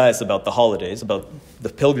Chagiga is about the holidays, about the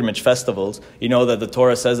pilgrimage festivals. You know that the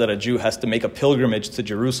Torah says that a Jew has to make a pilgrimage to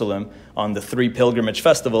Jerusalem on the 3 pilgrimage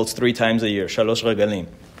festivals 3 times a year, Shalosh Regalim,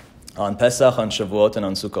 on Pesach, on Shavuot, and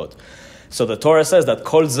on Sukkot. So the Torah says that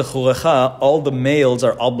Kol Zechurecha, all the males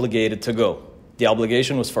are obligated to go. The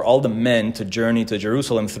obligation was for all the men to journey to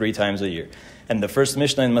Jerusalem 3 times a year. And the first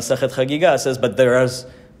Mishnah in Masechet Chagiga says, but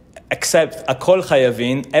except Akol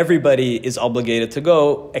Chayavin, everybody is obligated to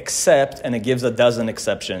go, except, and it gives a dozen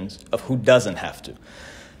exceptions of who doesn't have to.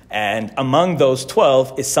 And among those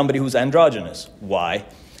 12 is somebody who's androgynous. Why?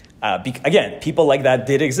 Again, people like that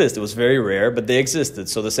did exist. It was very rare, but they existed.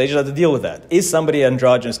 So the sages had to deal with that. Is somebody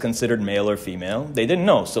androgynous considered male or female? They didn't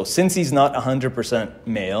know. So since he's not 100%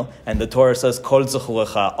 male, and the Torah says, Kol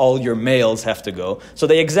Zechurecha, all your males have to go, so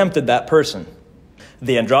they exempted that person.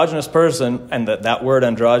 The androgynous person, and that word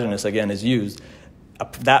androgynous again is used,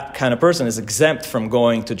 that kind of person is exempt from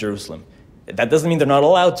going to Jerusalem. That doesn't mean they're not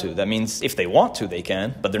allowed to. That means if they want to, they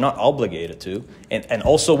can, but they're not obligated to. And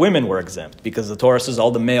also women were exempt, because the Torah says all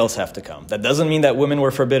the males have to come. That doesn't mean that women were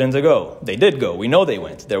forbidden to go. They did go. We know they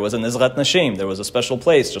went. There was an Izrat Nashim. There was a special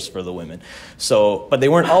place just for the women. But they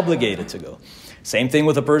weren't obligated to go. Same thing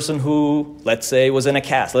with a person who, let's say, was in a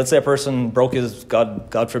cast. Let's say a person broke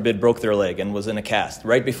God forbid, broke their leg and was in a cast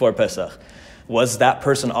right before Pesach. Was that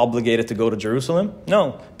person obligated to go to Jerusalem?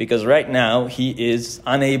 No, because right now he is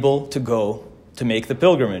unable to go to make the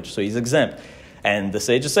pilgrimage, so he's exempt. And the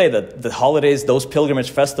sages say that the holidays, those pilgrimage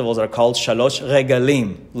festivals are called Shalosh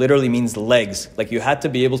Regalim, literally means legs. Like you had to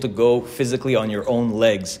be able to go physically on your own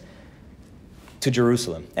legs to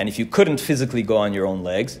Jerusalem. And if you couldn't physically go on your own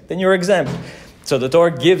legs, then you're exempt. So the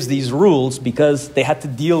Torah gives these rules because they had to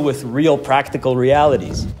deal with real practical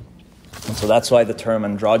realities. And so that's why the term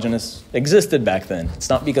androgynous existed back then. It's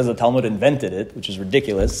not because the Talmud invented it, which is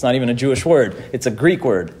ridiculous. It's not even a Jewish word. It's a Greek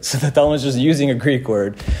word. So the Talmud is just using a Greek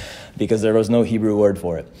word because there was no Hebrew word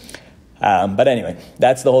for it. But anyway,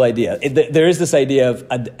 that's the whole idea. There is this idea of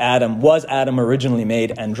was Adam originally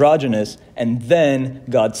made androgynous, and then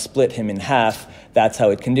God split him in half. That's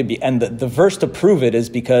how it can be. And the verse to prove it is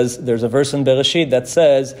because there's a verse in Bereshit that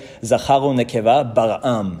says, Zacharu nekeva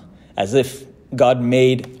bara'am, as if God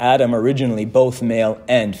made Adam originally both male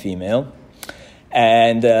and female.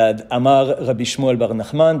 And Amar Rabbi Shmuel bar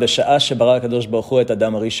Nachman, B'sha'a shebara HaKadosh Baruch Hu et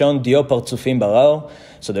Adam Rishon, dio partzufim barao.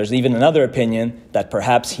 So there's even another opinion that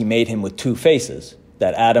perhaps he made him with 2 faces,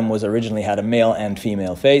 that Adam was originally had a male and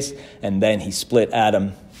female face, and then he split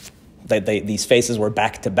Adam, these faces were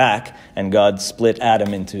back to back, and God split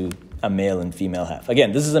Adam into a male and female half.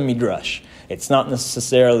 Again, this is a midrash. It's not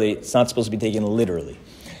supposed to be taken literally.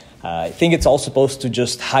 I think it's all supposed to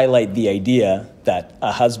just highlight the idea that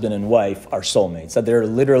a husband and wife are soulmates, that they're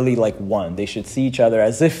literally like one. They should see each other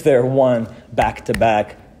as if they're one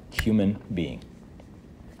back-to-back human being.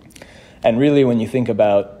 And really, when you think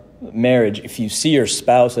about marriage, if you see your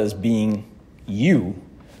spouse as being you,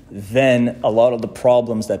 then a lot of the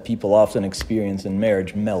problems that people often experience in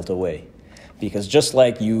marriage melt away. Because just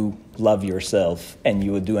like you love yourself and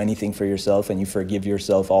you would do anything for yourself and you forgive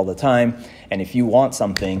yourself all the time. And if you want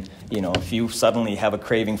something, if you suddenly have a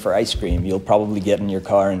craving for ice cream, you'll probably get in your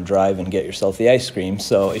car and drive and get yourself the ice cream.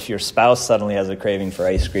 So if your spouse suddenly has a craving for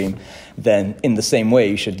ice cream, then in the same way,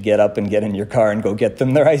 you should get up and get in your car and go get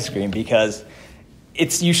them their ice cream, because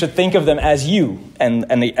you should think of them as you, and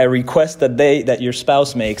a request that your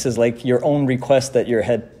spouse makes is like your own request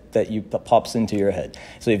that pops into your head.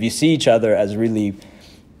 So if you see each other as really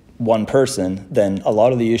one person, then a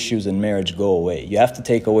lot of the issues in marriage go away. You have to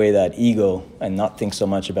take away that ego and not think so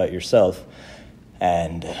much about yourself,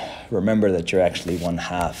 and remember that you're actually one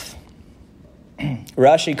half.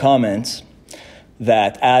 Rashi comments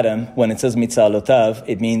that Adam, when it says mitzalotav,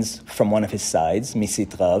 it means from one of his sides,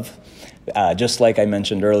 misitrav. Just like I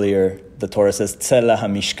mentioned earlier, the Torah says tzela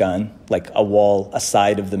hamishkan, like a wall, a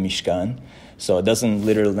side of the mishkan. So it doesn't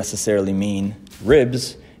literally necessarily mean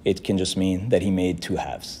ribs. It can just mean that he made two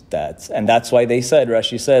halves. And that's why they said,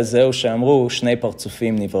 Rashi says, Zeu shamru shnei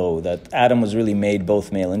partzufim nivru, that Adam was really made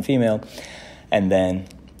both male and female, and then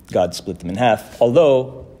God split them in half.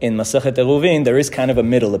 Although in Masechet Eruvin there is kind of a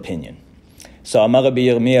middle opinion. So Amar Rabbi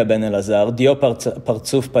Yirmiyah ben Elazar, Dio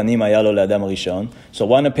partzuf panim haya lo le'adam rishon. So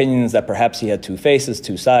one opinion is that perhaps he had two faces,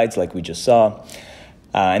 two sides, like we just saw.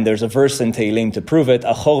 And there's a verse in Tehillim to prove it,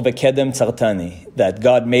 Achor vekedem tzartani, that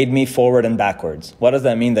God made me forward and backwards. What does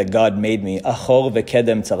that mean, that God made me? Achor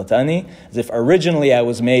vekedem tzartani, as if originally I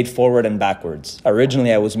was made forward and backwards.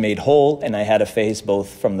 Originally I was made whole, and I had a face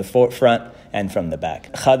both from the front and from the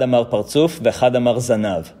back. Chad amar partzuf vechad amar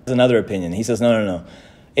zanav. There's another opinion. He says, no.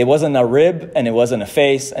 It wasn't a rib, and it wasn't a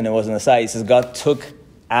face, and it wasn't a side. He says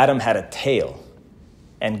Adam had a tail,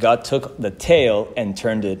 and God took the tail and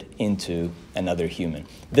turned it into another human.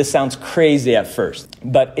 This sounds crazy at first,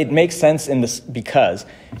 but it makes sense in this because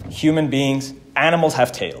animals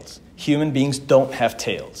have tails. Human beings don't have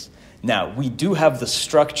tails. Now, we do have the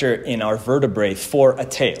structure in our vertebrae for a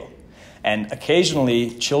tail, and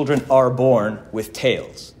occasionally children are born with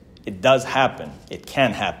tails. It does happen. It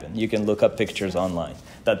can happen. You can look up pictures online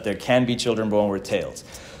that there can be children born with tails.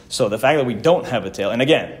 So the fact that we don't have a tail, and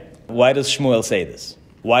again, why does Shmuel say this?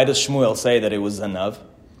 Why does Shmuel say that it was Zanav?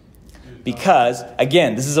 Because,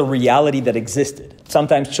 again, this is a reality that existed.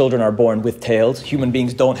 Sometimes children are born with tails. Human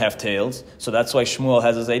beings don't have tails. So that's why Shmuel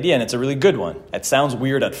has this idea, and it's a really good one. It sounds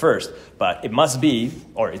weird at first, but it must be,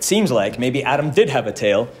 or it seems like, maybe Adam did have a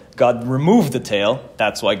tail. God removed the tail.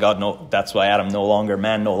 That's why Adam no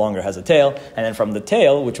longer has a tail. And then from the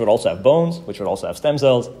tail, which would also have bones, which would also have stem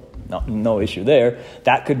cells, no issue there.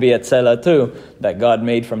 That could be a tzela too, that God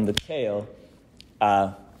made from the tail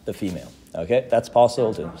the female. Okay, that's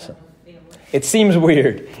possible too. So. It seems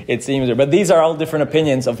weird. But these are all different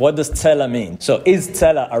opinions of what does tzela mean. So is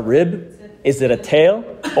tzela a rib? Is it a tail?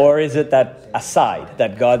 Or is it a side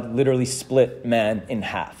that God literally split man in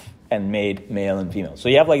half and made male and female? So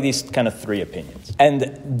you have like these kind of three opinions.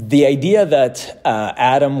 And the idea that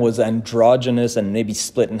Adam was androgynous and maybe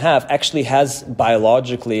split in half actually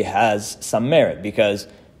biologically has some merit, because,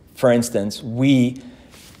 for instance,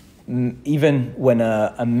 even when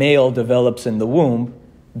a male develops in the womb,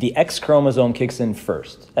 the X chromosome kicks in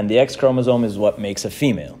first, and the X chromosome is what makes a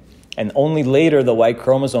female. And only later the Y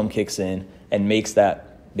chromosome kicks in and makes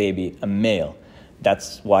that baby a male.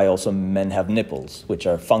 That's why also men have nipples, which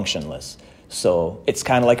are functionless. So it's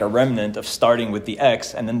kind of like a remnant of starting with the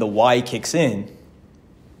X, and then the Y kicks in,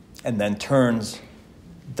 and then turns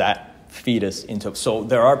that fetus into... So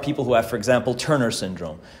there are people who have, for example, Turner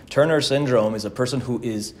syndrome. Turner syndrome is a person who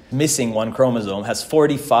is missing one chromosome, has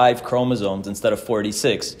 45 chromosomes instead of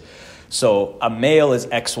 46. So a male is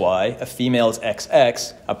XY, a female is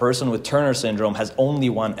XX. A person with Turner syndrome has only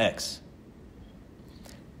one X.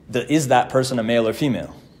 Is that person a male or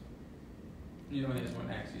female? You only has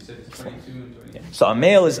one X. You said it's 22 and 23. Yeah. So a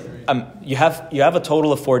male is... you have a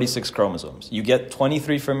total of 46 chromosomes. You get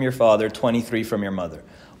 23 from your father, 23 from your mother.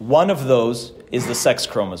 One of those is the sex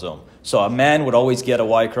chromosome. So a man would always get a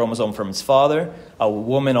Y chromosome from his father. A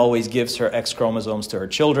woman always gives her X chromosomes to her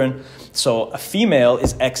children. So a female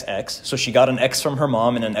is XX. So she got an X from her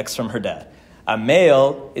mom and an X from her dad. A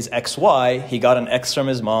male is XY. He got an X from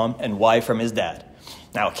his mom and Y from his dad.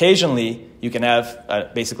 Now, occasionally, you can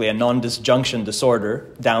have basically a non-disjunction disorder.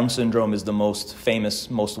 Down syndrome is the most famous,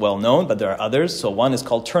 most well-known, but there are others. So one is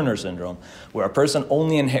called Turner syndrome, where a person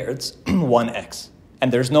only inherits one X.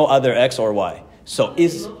 And there's no other X or Y. So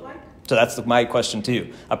that's my question to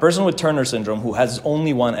you. A person with Turner syndrome who has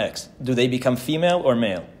only one X, do they become female or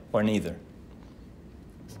male, or neither?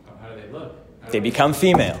 How do they look? They become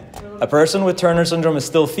female. A person with Turner syndrome is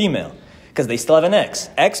still female, because they still have an X.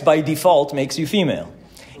 X by default makes you female.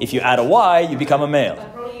 If you add a Y, you become a male.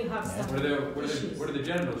 But probably you have What do the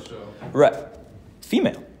genitals show? Right.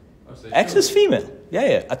 Female. Oh, so X is female.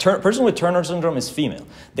 Yeah. A person with Turner syndrome is female.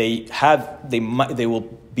 They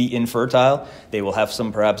will be infertile. They will have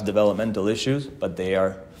some perhaps developmental issues, but they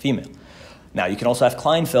are female. Now, you can also have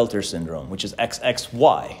Klinefelter syndrome, which is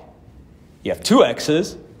XXY. You have two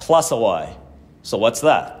X's plus a Y. So what's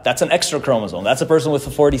that? That's an extra chromosome. That's a person with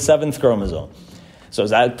the 47th chromosome. So is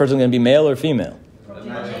that person going to be male or female?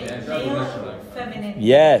 Feminine.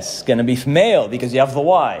 Yes, going to be male because you have the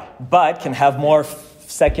Y, but can have more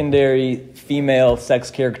secondary female sex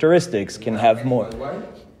characteristics, can have more.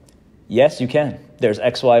 Yes, you can. There's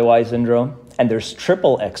XYY syndrome, and there's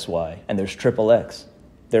triple XY, and there's triple X.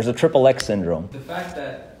 There's a triple X syndrome. The fact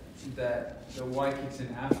that the Y kicks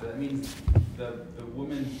in after, that means the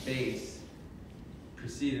woman base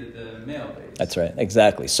preceded the male base. That's right,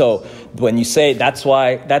 exactly. So when you say, that's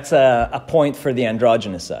a point for the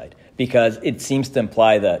androgynous side, because it seems to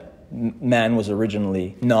imply that man was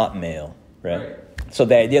originally not male, right? So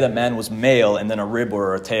the idea that man was male and then a rib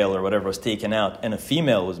or a tail or whatever was taken out and a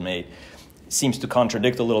female was made seems to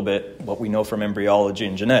contradict a little bit what we know from embryology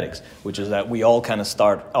and genetics, which is that we all kind of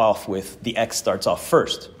start off with the X starts off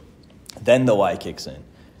first, then the Y kicks in.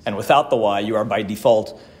 And without the Y, you are by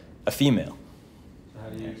default a female. So how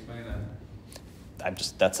do you explain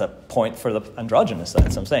that? That's a point for the androgynous,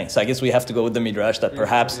 that's what I'm saying. So I guess we have to go with the Midrash that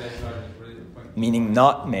perhaps, meaning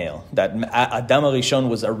not male, that Adam HaRishon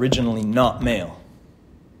was originally not male.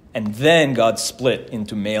 And then God split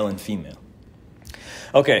into male and female.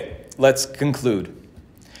 Okay, let's conclude.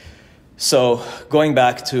 So going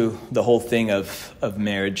back to the whole thing of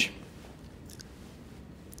marriage,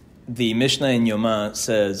 the Mishnah in Yoma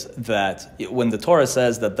says that when the Torah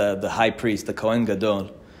says that the high priest, the Kohen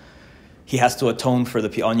Gadol, he has to atone for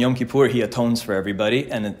on Yom Kippur, he atones for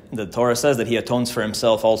everybody, and the Torah says that he atones for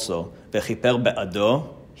himself also. V'chiper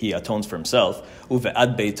be'ado, he atones for himself,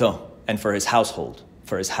 uve'ad beito, and for his household,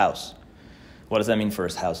 for his house. What does that mean for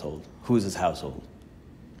his household? Who's his household?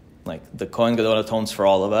 Like the Kohen Gadol atones for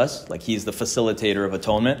all of us, like he's the facilitator of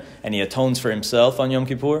atonement, and he atones for himself on Yom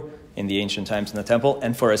Kippur in the ancient times in the temple,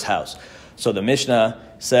 and for his house. So the Mishnah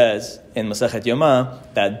says in Masechet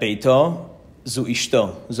Yoma that beito zu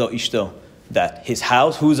ishto, that his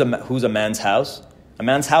house, who's a man's house? A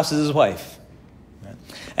man's house is his wife.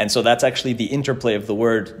 And so that's actually the interplay of the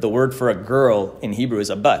word. The word for a girl in Hebrew is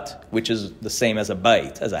a bat, which is the same as a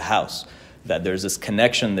bait, as a house. That there's this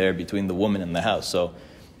connection there between the woman and the house. So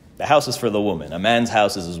the house is for the woman. A man's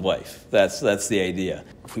house is his wife. That's the idea.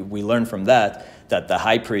 We learn from that the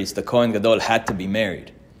high priest, the Kohen Gadol, had to be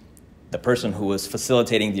married. The person who was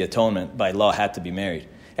facilitating the atonement by law had to be married.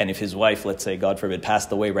 And if his wife, let's say, God forbid,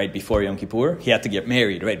 passed away right before Yom Kippur, he had to get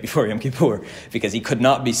married right before Yom Kippur because he could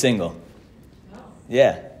not be single.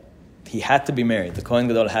 Yeah, he had to be married. The Kohen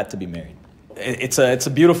Gadol had to be married. It's a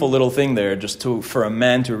beautiful little thing there, just for a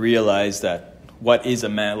man to realize that what is a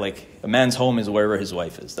man, like a man's home is wherever his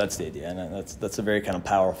wife is. That's the idea, and that's a very kind of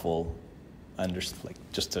powerful,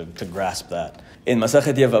 just to grasp that. In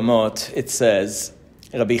Masachet Yevamot, it says,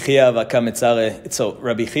 Rabbi Chia v'akametzare. So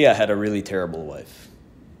Rabbi Chia had a really terrible wife.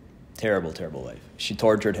 Terrible wife. She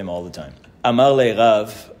tortured him all the time. Amar le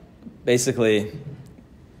Rav, basically,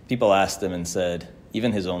 people asked him and said,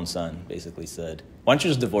 even his own son basically said, why don't you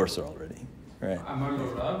just divorce her already? Right? Amar le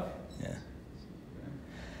Rav? Yeah.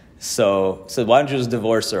 So why don't you just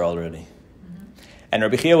divorce her already? Mm-hmm. And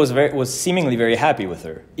Rabbi Chia was seemingly very happy with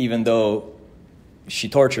her, even though she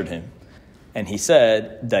tortured him. And he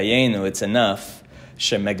said, Dayenu, it's enough,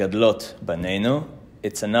 shemegadlot banenu,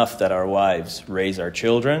 it's enough that our wives raise our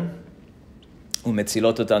children,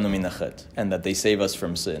 umetzilot otanu minachet, and that they save us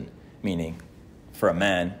from sin. Meaning, for a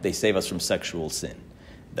man, they save us from sexual sin.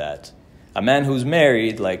 That a man who's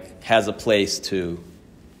married, has a place to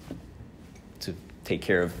take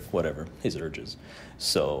care of whatever, his urges.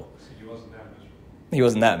 So he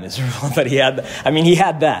wasn't that miserable, but he had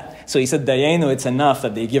that. So he said, Dayenu, it's enough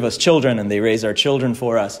that they give us children and they raise our children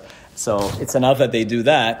for us. So it's enough that they do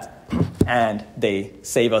that and they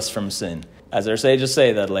save us from sin. As our sages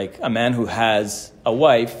say, that a man who has a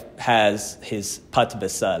wife has his pat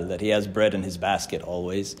besal, that he has bread in his basket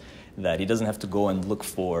always, that he doesn't have to go and look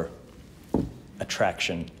for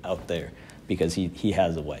attraction out there because he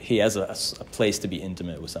has a wife. He has a place to be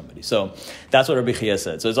intimate with somebody. So that's what Rabbi Chia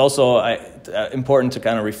said. So it's also important to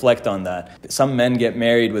kind of reflect on that. Some men get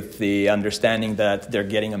married with the understanding that they're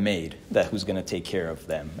getting a maid, who's going to take care of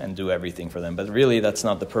them and do everything for them. But really, that's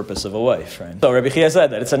not the purpose of a wife, right? So Rabbi Chia said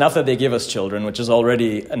that it's enough that they give us children, which is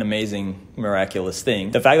already an amazing, miraculous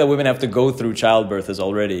thing. The fact that women have to go through childbirth is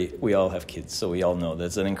already, we all have kids, so we all know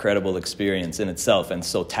that's an incredible experience in itself and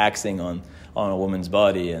so taxing on a woman's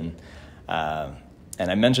body. And And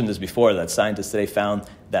I mentioned this before, that scientists today found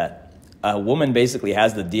that a woman basically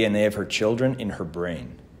has the DNA of her children in her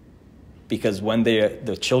brain. Because when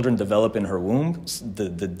the children develop in her womb,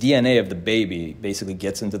 the DNA of the baby basically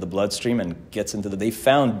gets into the bloodstream and gets into they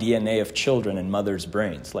found DNA of children in mothers'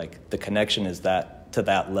 brains. Like, the connection is to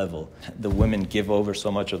that level. The women give over so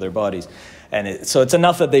much of their bodies. And so it's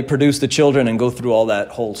enough that they produce the children and go through all that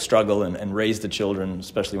whole struggle and raise the children,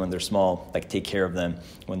 especially when they're small, like take care of them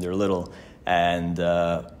when they're little. And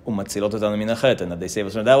that they save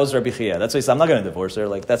us from. That was Rabbi Chia. That's why he said, I'm not going to divorce her.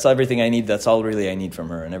 Like, that's everything I need. That's all really I need from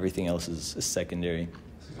her, and everything else is secondary. So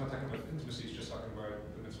he's not talking about intimacy, he's just talking about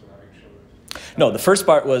the mitzvah of having children. No, the first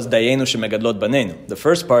part was Dayenu shemegadlot banenu. The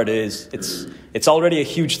first part is it's already a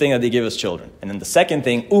huge thing that they give us children. And then the second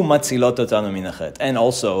thing, umatzilot otanu minachet. And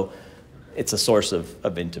also, it's a source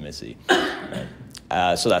of intimacy. Right?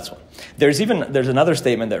 So that's one. There's another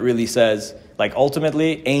statement that really says, like,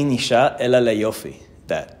 ultimately, ein isha ela leyofi,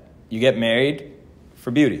 that you get married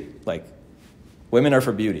for beauty. Like, women are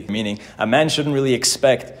for beauty, meaning a man shouldn't really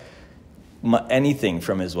expect anything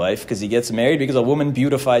from his wife because he gets married because a woman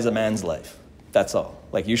beautifies a man's life. That's all.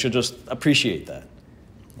 Like, you should just appreciate that.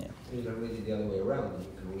 Yeah. You can read it the other way around. You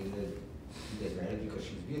can read it, you get married because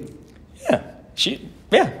she's beautiful.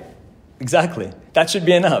 Yeah, exactly. That should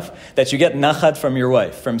be enough. That you get nachat from your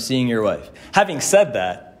wife, from seeing your wife. Having said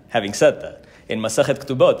that, in Masachet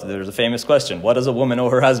Ketubot, there's a famous question: what does a woman owe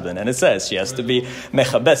her husband? And it says she has to be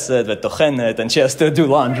mechabeset v'tochenet, and she has to do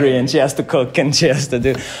laundry, and she has to cook, and she has to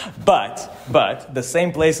do. But the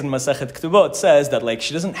same place in Masachet Ketubot says that, like,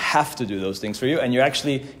 she doesn't have to do those things for you, and you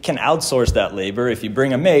actually can outsource that labor. If you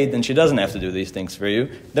bring a maid, then she doesn't have to do these things for you.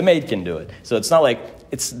 The maid can do it. So it's not like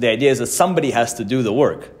the idea is that somebody has to do the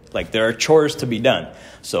work. Like, there are chores to be done.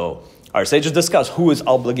 So our sages discuss who is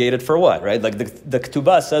obligated for what, right? Like, the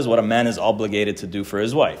Ketubah says what a man is obligated to do for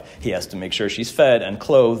his wife. He has to make sure she's fed and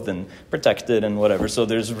clothed and protected and whatever. So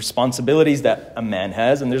there's responsibilities that a man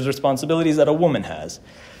has, and there's responsibilities that a woman has.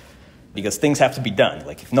 Because things have to be done.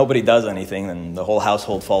 Like, if nobody does anything, then the whole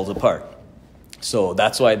household falls apart. So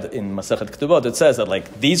that's why in Masachet Ketubot it says that,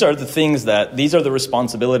 like, these are the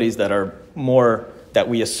responsibilities that are more, that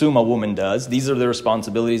we assume a woman does. These are the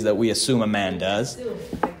responsibilities that we assume a man does.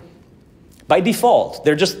 By default,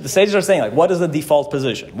 the sages are saying, like, what is the default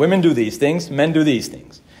position? Women do these things, men do these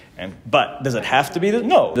things. But does it have to be this?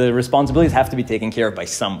 No. The responsibilities have to be taken care of by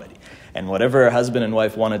somebody. And whatever a husband and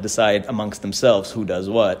wife want to decide amongst themselves who does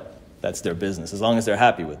what, that's their business, as long as they're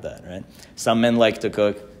happy with that, right? Some men like to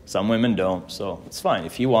cook, some women don't, so it's fine.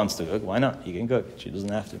 If he wants to cook, why not? He can cook. She doesn't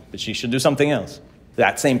have to. But she should do something else.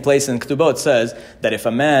 That same place in Ketubot says that if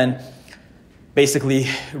a man basically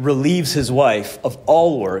relieves his wife of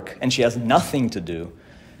all work and she has nothing to do,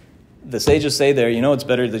 the sages say there, it's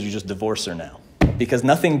better that you just divorce her now. Because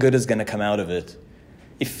nothing good is going to come out of it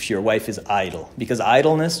if your wife is idle. Because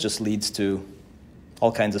idleness just leads to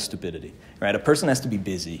all kinds of stupidity, right? A person has to be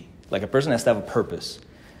busy. Like, a person has to have a purpose.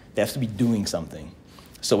 They have to be doing something.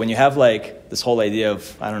 So when you have, like, this whole idea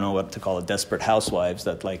of, I don't know what to call it, desperate housewives,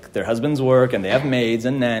 that, like, their husbands work and they have maids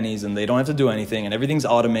and nannies and they don't have to do anything and everything's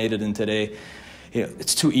automated, and today,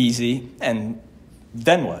 it's too easy, and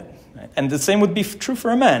then what? Right? And the same would be true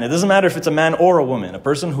for a man. It doesn't matter if it's a man or a woman. A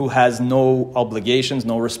person who has no obligations,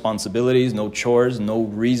 no responsibilities, no chores, no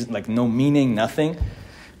reason, like no meaning, nothing,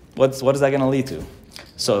 what is that going to lead to?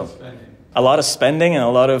 So a lot of spending and a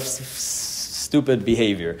lot of stupid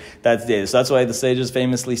behavior. So that's why the sages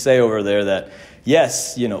famously say over there that,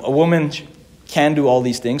 yes, a woman can do all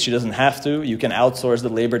these things. She doesn't have to. You can outsource the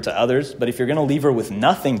labor to others. But if you're going to leave her with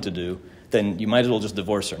nothing to do, then you might as well just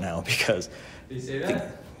divorce her now, because... They say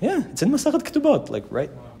that? Yeah, it's in Masachet Ketubot, like, right?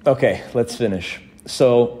 Okay, let's finish.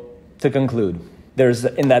 So, to conclude, there's,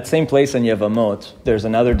 in that same place in Yevamot, there's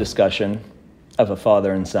another discussion of a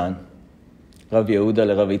father and son. Rav Yehuda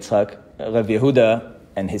le Rav Yitzchak. Rav Yehuda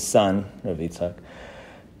and his son, Rav Yitzchak.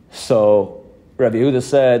 So, Rav Yehuda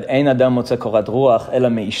said, Ein adam motze korat ruach ela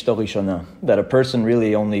me'ishto rishona. That a person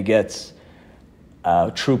really only gets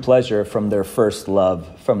true pleasure from their first love,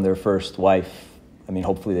 from their first wife. I mean,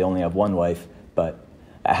 hopefully they only have one wife, but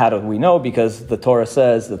how do we know? Because the Torah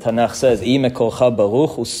says, the Tanakh says,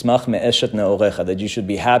 that you should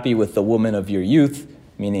be happy with the woman of your youth,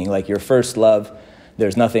 meaning like your first love.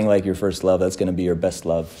 There's nothing like your first love that's going to be your best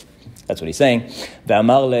love. That's what he's saying.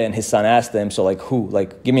 V'amarle, and his son asked him, so like who?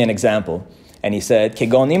 Like, give me an example. And he said,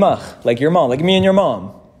 Kegon imach, like your mom, like me and your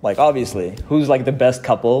mom. Like, obviously, who's like the best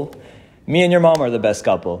couple? Me and your mom are the best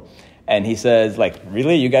couple. And he says, like,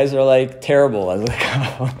 really? You guys are like terrible as a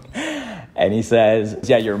couple. And he says,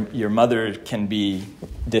 yeah, your mother can be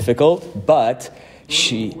difficult, but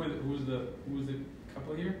she... Who's the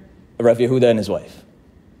couple here? Rav Yehuda and his wife.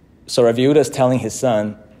 So Rav Yehuda is telling his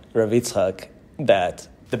son, Rav Yitzchak, that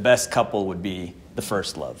the best couple would be the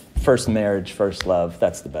first love. First marriage, first love,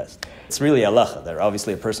 that's the best. It's really halacha there.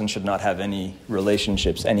 Obviously, a person should not have any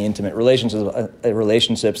relationships, any intimate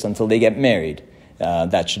relationships until they get married.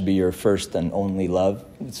 That should be your first and only love.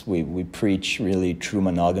 We preach really true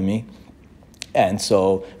monogamy. And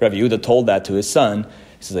so Rav Yehuda told that to his son.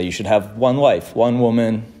 He says that you should have one wife, one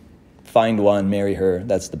woman, find one, marry her,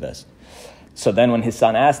 that's the best. So then when his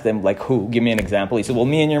son asked him, like, who? Give me an example. He said, well,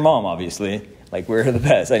 me and your mom, obviously. Like, we're the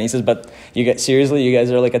best. And he says, but you guys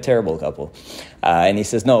are like a terrible couple. And he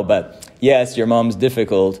says, no, but yes, your mom's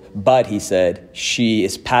difficult, but he said, she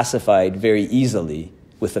is pacified very easily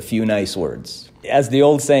with a few nice words. As the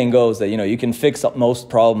old saying goes, that, you can fix up most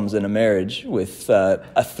problems in a marriage with one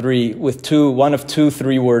of two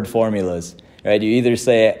 3-word formulas, right? You either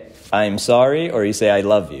say, I'm sorry, or you say, I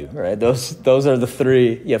love you, right? Those are the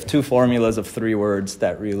three. You have 2 formulas of 3 words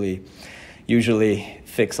that really usually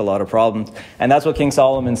fix a lot of problems. And that's what King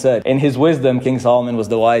Solomon said. In his wisdom, King Solomon was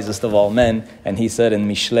the wisest of all men, and he said in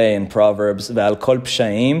Mishlei, in Proverbs, Ve'al kol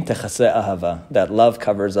psha'im techaseh ahava, that love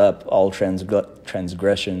covers up all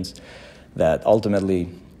transgressions, that ultimately,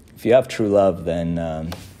 if you have true love, then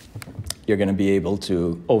you're going to be able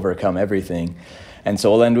to overcome everything. And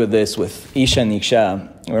so we'll end with this, with Isha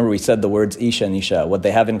Nisha. Remember we said the words Isha Nisha. What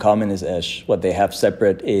they have in common is Esh. What they have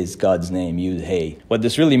separate is God's name, Yud Hey. What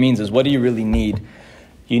this really means is, what do you really need?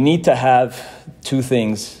 You need to have 2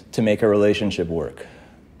 things to make a relationship work.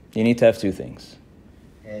 You need to have 2 things.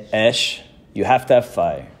 Esh, you have to have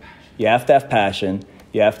fire. You have to have passion.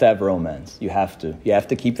 You have to have romance. You have to. You have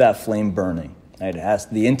to keep that flame burning. Right?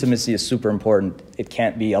 The intimacy is super important. It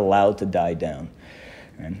can't be allowed to die down.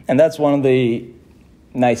 Right? And that's one of the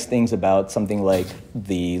nice things about something like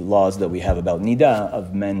the laws that we have about nida,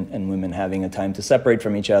 of men and women having a time to separate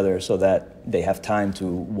from each other so that they have time to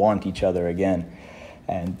want each other again.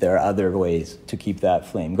 And there are other ways to keep that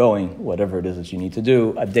flame going, whatever it is that you need to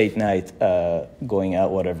do, a date night, going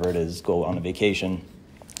out, whatever it is, go on a vacation.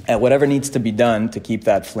 And whatever needs to be done to keep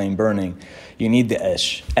that flame burning, you need the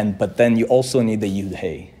esh. But then you also need the yud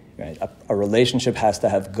hey, right? A relationship has to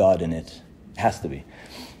have God in it. It has to be.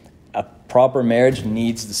 A proper marriage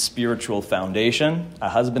needs the spiritual foundation. A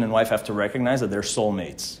husband and wife have to recognize that they're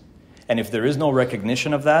soulmates. And if there is no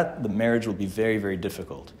recognition of that, the marriage will be very, very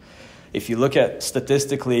difficult. If you look at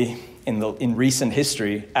statistically in recent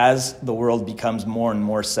history, as the world becomes more and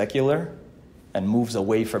more secular and moves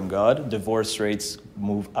away from God, divorce rates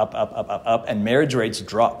move up, and marriage rates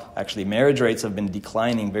drop. Actually, marriage rates have been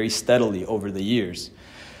declining very steadily over the years.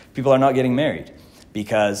 People are not getting married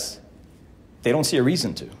because they don't see a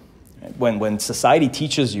reason to. When society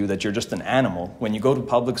teaches you that you're just an animal, when you go to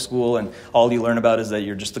public school and all you learn about is that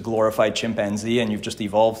you're just a glorified chimpanzee and you've just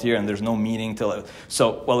evolved here and there's no meaning to...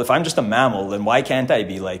 So, well, if I'm just a mammal, then why can't I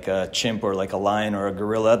be like a chimp or like a lion or a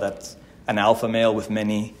gorilla that's an alpha male with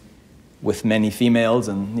many females,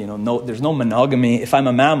 and there's no monogamy? If I'm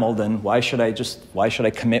a mammal, then why should I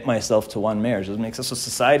commit myself to one marriage? It makes sense. So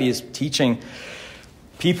society is teaching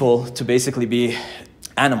people to basically be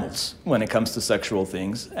animals when it comes to sexual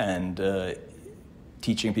things, and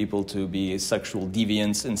teaching people to be sexual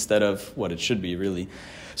deviants instead of what it should be, really.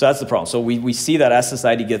 So that's the problem. So we see that as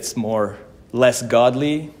society gets less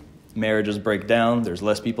godly, marriages break down, there's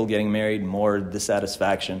less people getting married, more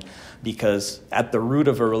dissatisfaction, because at the root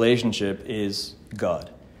of a relationship is God.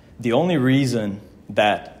 The only reason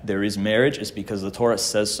that there is marriage is because the Torah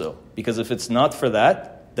says so. Because if it's not for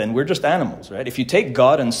that, then we're just animals, right? If you take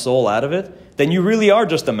God and soul out of it, then you really are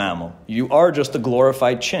just a mammal. You are just a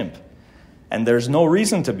glorified chimp. And there's no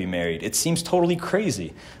reason to be married. It seems totally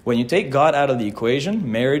crazy. When you take God out of the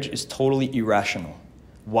equation, marriage is totally irrational.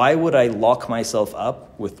 Why would I lock myself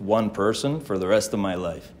up with one person for the rest of my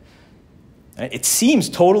life? It seems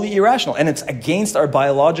totally irrational, and it's against our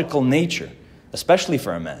biological nature, especially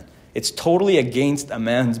for a man. It's totally against a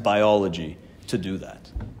man's biology to do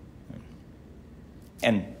that.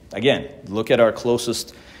 And again, look at our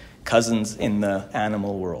closest cousins in the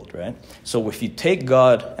animal world, right? So if you take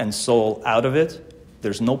God and soul out of it,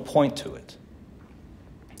 there's no point to it.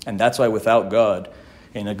 And that's why without God,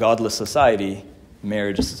 in a godless society,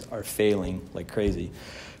 marriages are failing like crazy.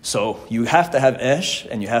 So you have to have Esh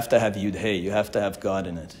and you have to have Yud Hey. You have to have God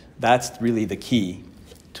in it. That's really the key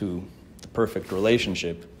to the perfect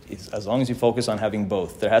relationship. Is as long as you focus on having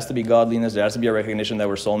both. There has to be godliness, there has to be a recognition that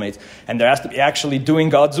we're soulmates, and there has to be actually doing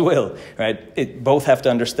God's will, right? Both have to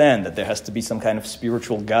understand that there has to be some kind of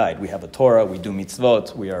spiritual guide. We have a Torah, we do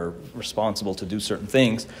mitzvot, we are responsible to do certain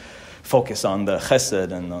things. focus on the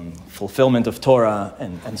chesed and on fulfillment of Torah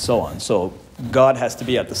and so on. So God has to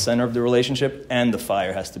be at the center of the relationship, and the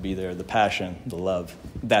fire has to be there, the passion, the love.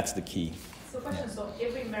 That's the key. So question, so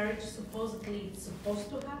every marriage supposedly is supposed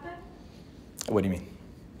to happen? What do you mean?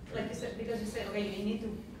 Like you said, because you said, okay, you need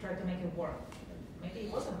to try to make it work. Maybe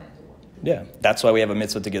it wasn't meant to work. Yeah, that's why we have a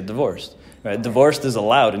mitzvah to get divorced. Right? Divorce is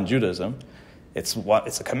allowed in Judaism. It's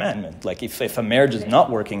a commandment. Like if a marriage is not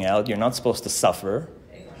working out, you're not supposed to suffer,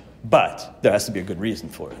 but there has to be a good reason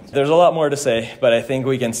for it. There's a lot more to say, but I think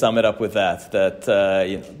we can sum it up with that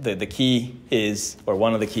the key is, or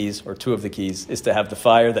one of the keys, or two of the keys, is to have the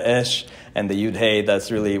fire, the esh, and the yud hey.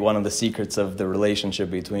 That's really one of the secrets of the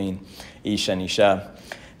relationship between ish and isha.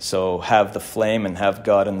 So have the flame and have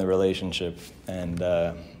God in the relationship, and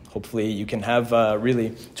hopefully you can have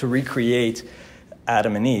really to recreate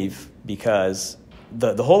Adam and Eve, because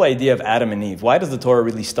the whole idea of Adam and Eve, why does the Torah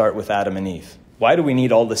really start with Adam and Eve? Why do we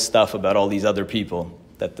need all this stuff about all these other people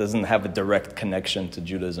that doesn't have a direct connection to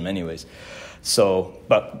Judaism anyways?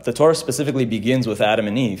 But the Torah specifically begins with Adam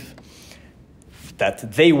and Eve,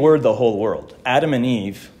 that they were the whole world. Adam and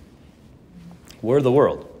Eve were the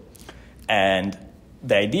world. And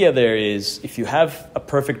the idea there is, if you have a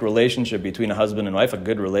perfect relationship between a husband and wife, a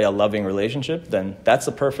loving relationship, then that's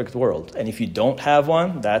a perfect world. And if you don't have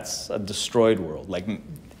one, that's a destroyed world. Like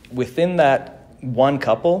within that one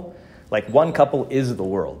couple is the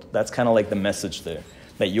world. That's kind of like the message there.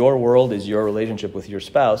 That your world is your relationship with your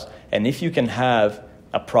spouse. And if you can have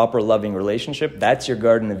a proper loving relationship, that's your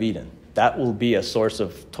Garden of Eden. That will be a source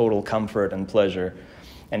of total comfort and pleasure.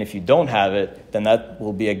 And if you don't have it, then that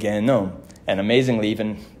will be a Gehenom. And amazingly,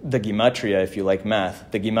 even the Gematria, if you like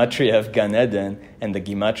math, the Gematria of Gan Eden and the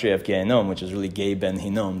Gematria of Gehenom, which is really Gei Ben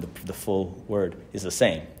Hinnom, the full word, is the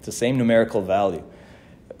same. It's the same numerical value.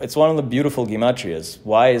 It's one of the beautiful Gematrias.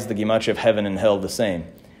 Why is the Gematria of heaven and hell the same?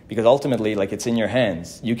 Because ultimately, like, it's in your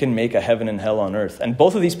hands. You can make a heaven and hell on earth. And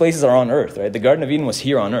both of these places are on earth, right? The Garden of Eden was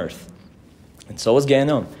here on earth. And so is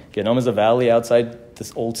Gehenom. Gehenom is a valley outside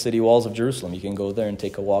the old city walls of Jerusalem. You can go there and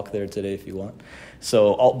take a walk there today if you want.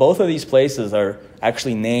 So both of these places are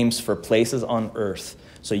actually names for places on earth.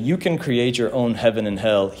 So you can create your own heaven and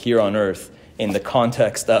hell here on earth in the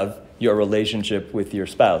context of your relationship with your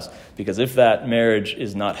spouse. Because if that marriage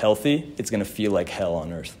is not healthy, it's going to feel like hell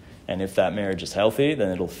on earth. And if that marriage is healthy,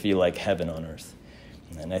 then it'll feel like heaven on earth.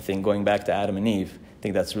 And I think going back to Adam and Eve, I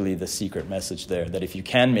think that's really the secret message there. That if you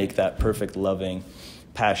can make that perfect, loving,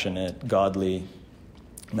 passionate, godly,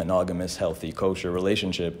 monogamous, healthy, kosher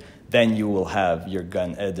relationship, then you will have your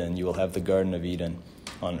Gan Eden, you will have the Garden of Eden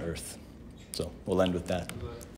on earth. So we'll end with that.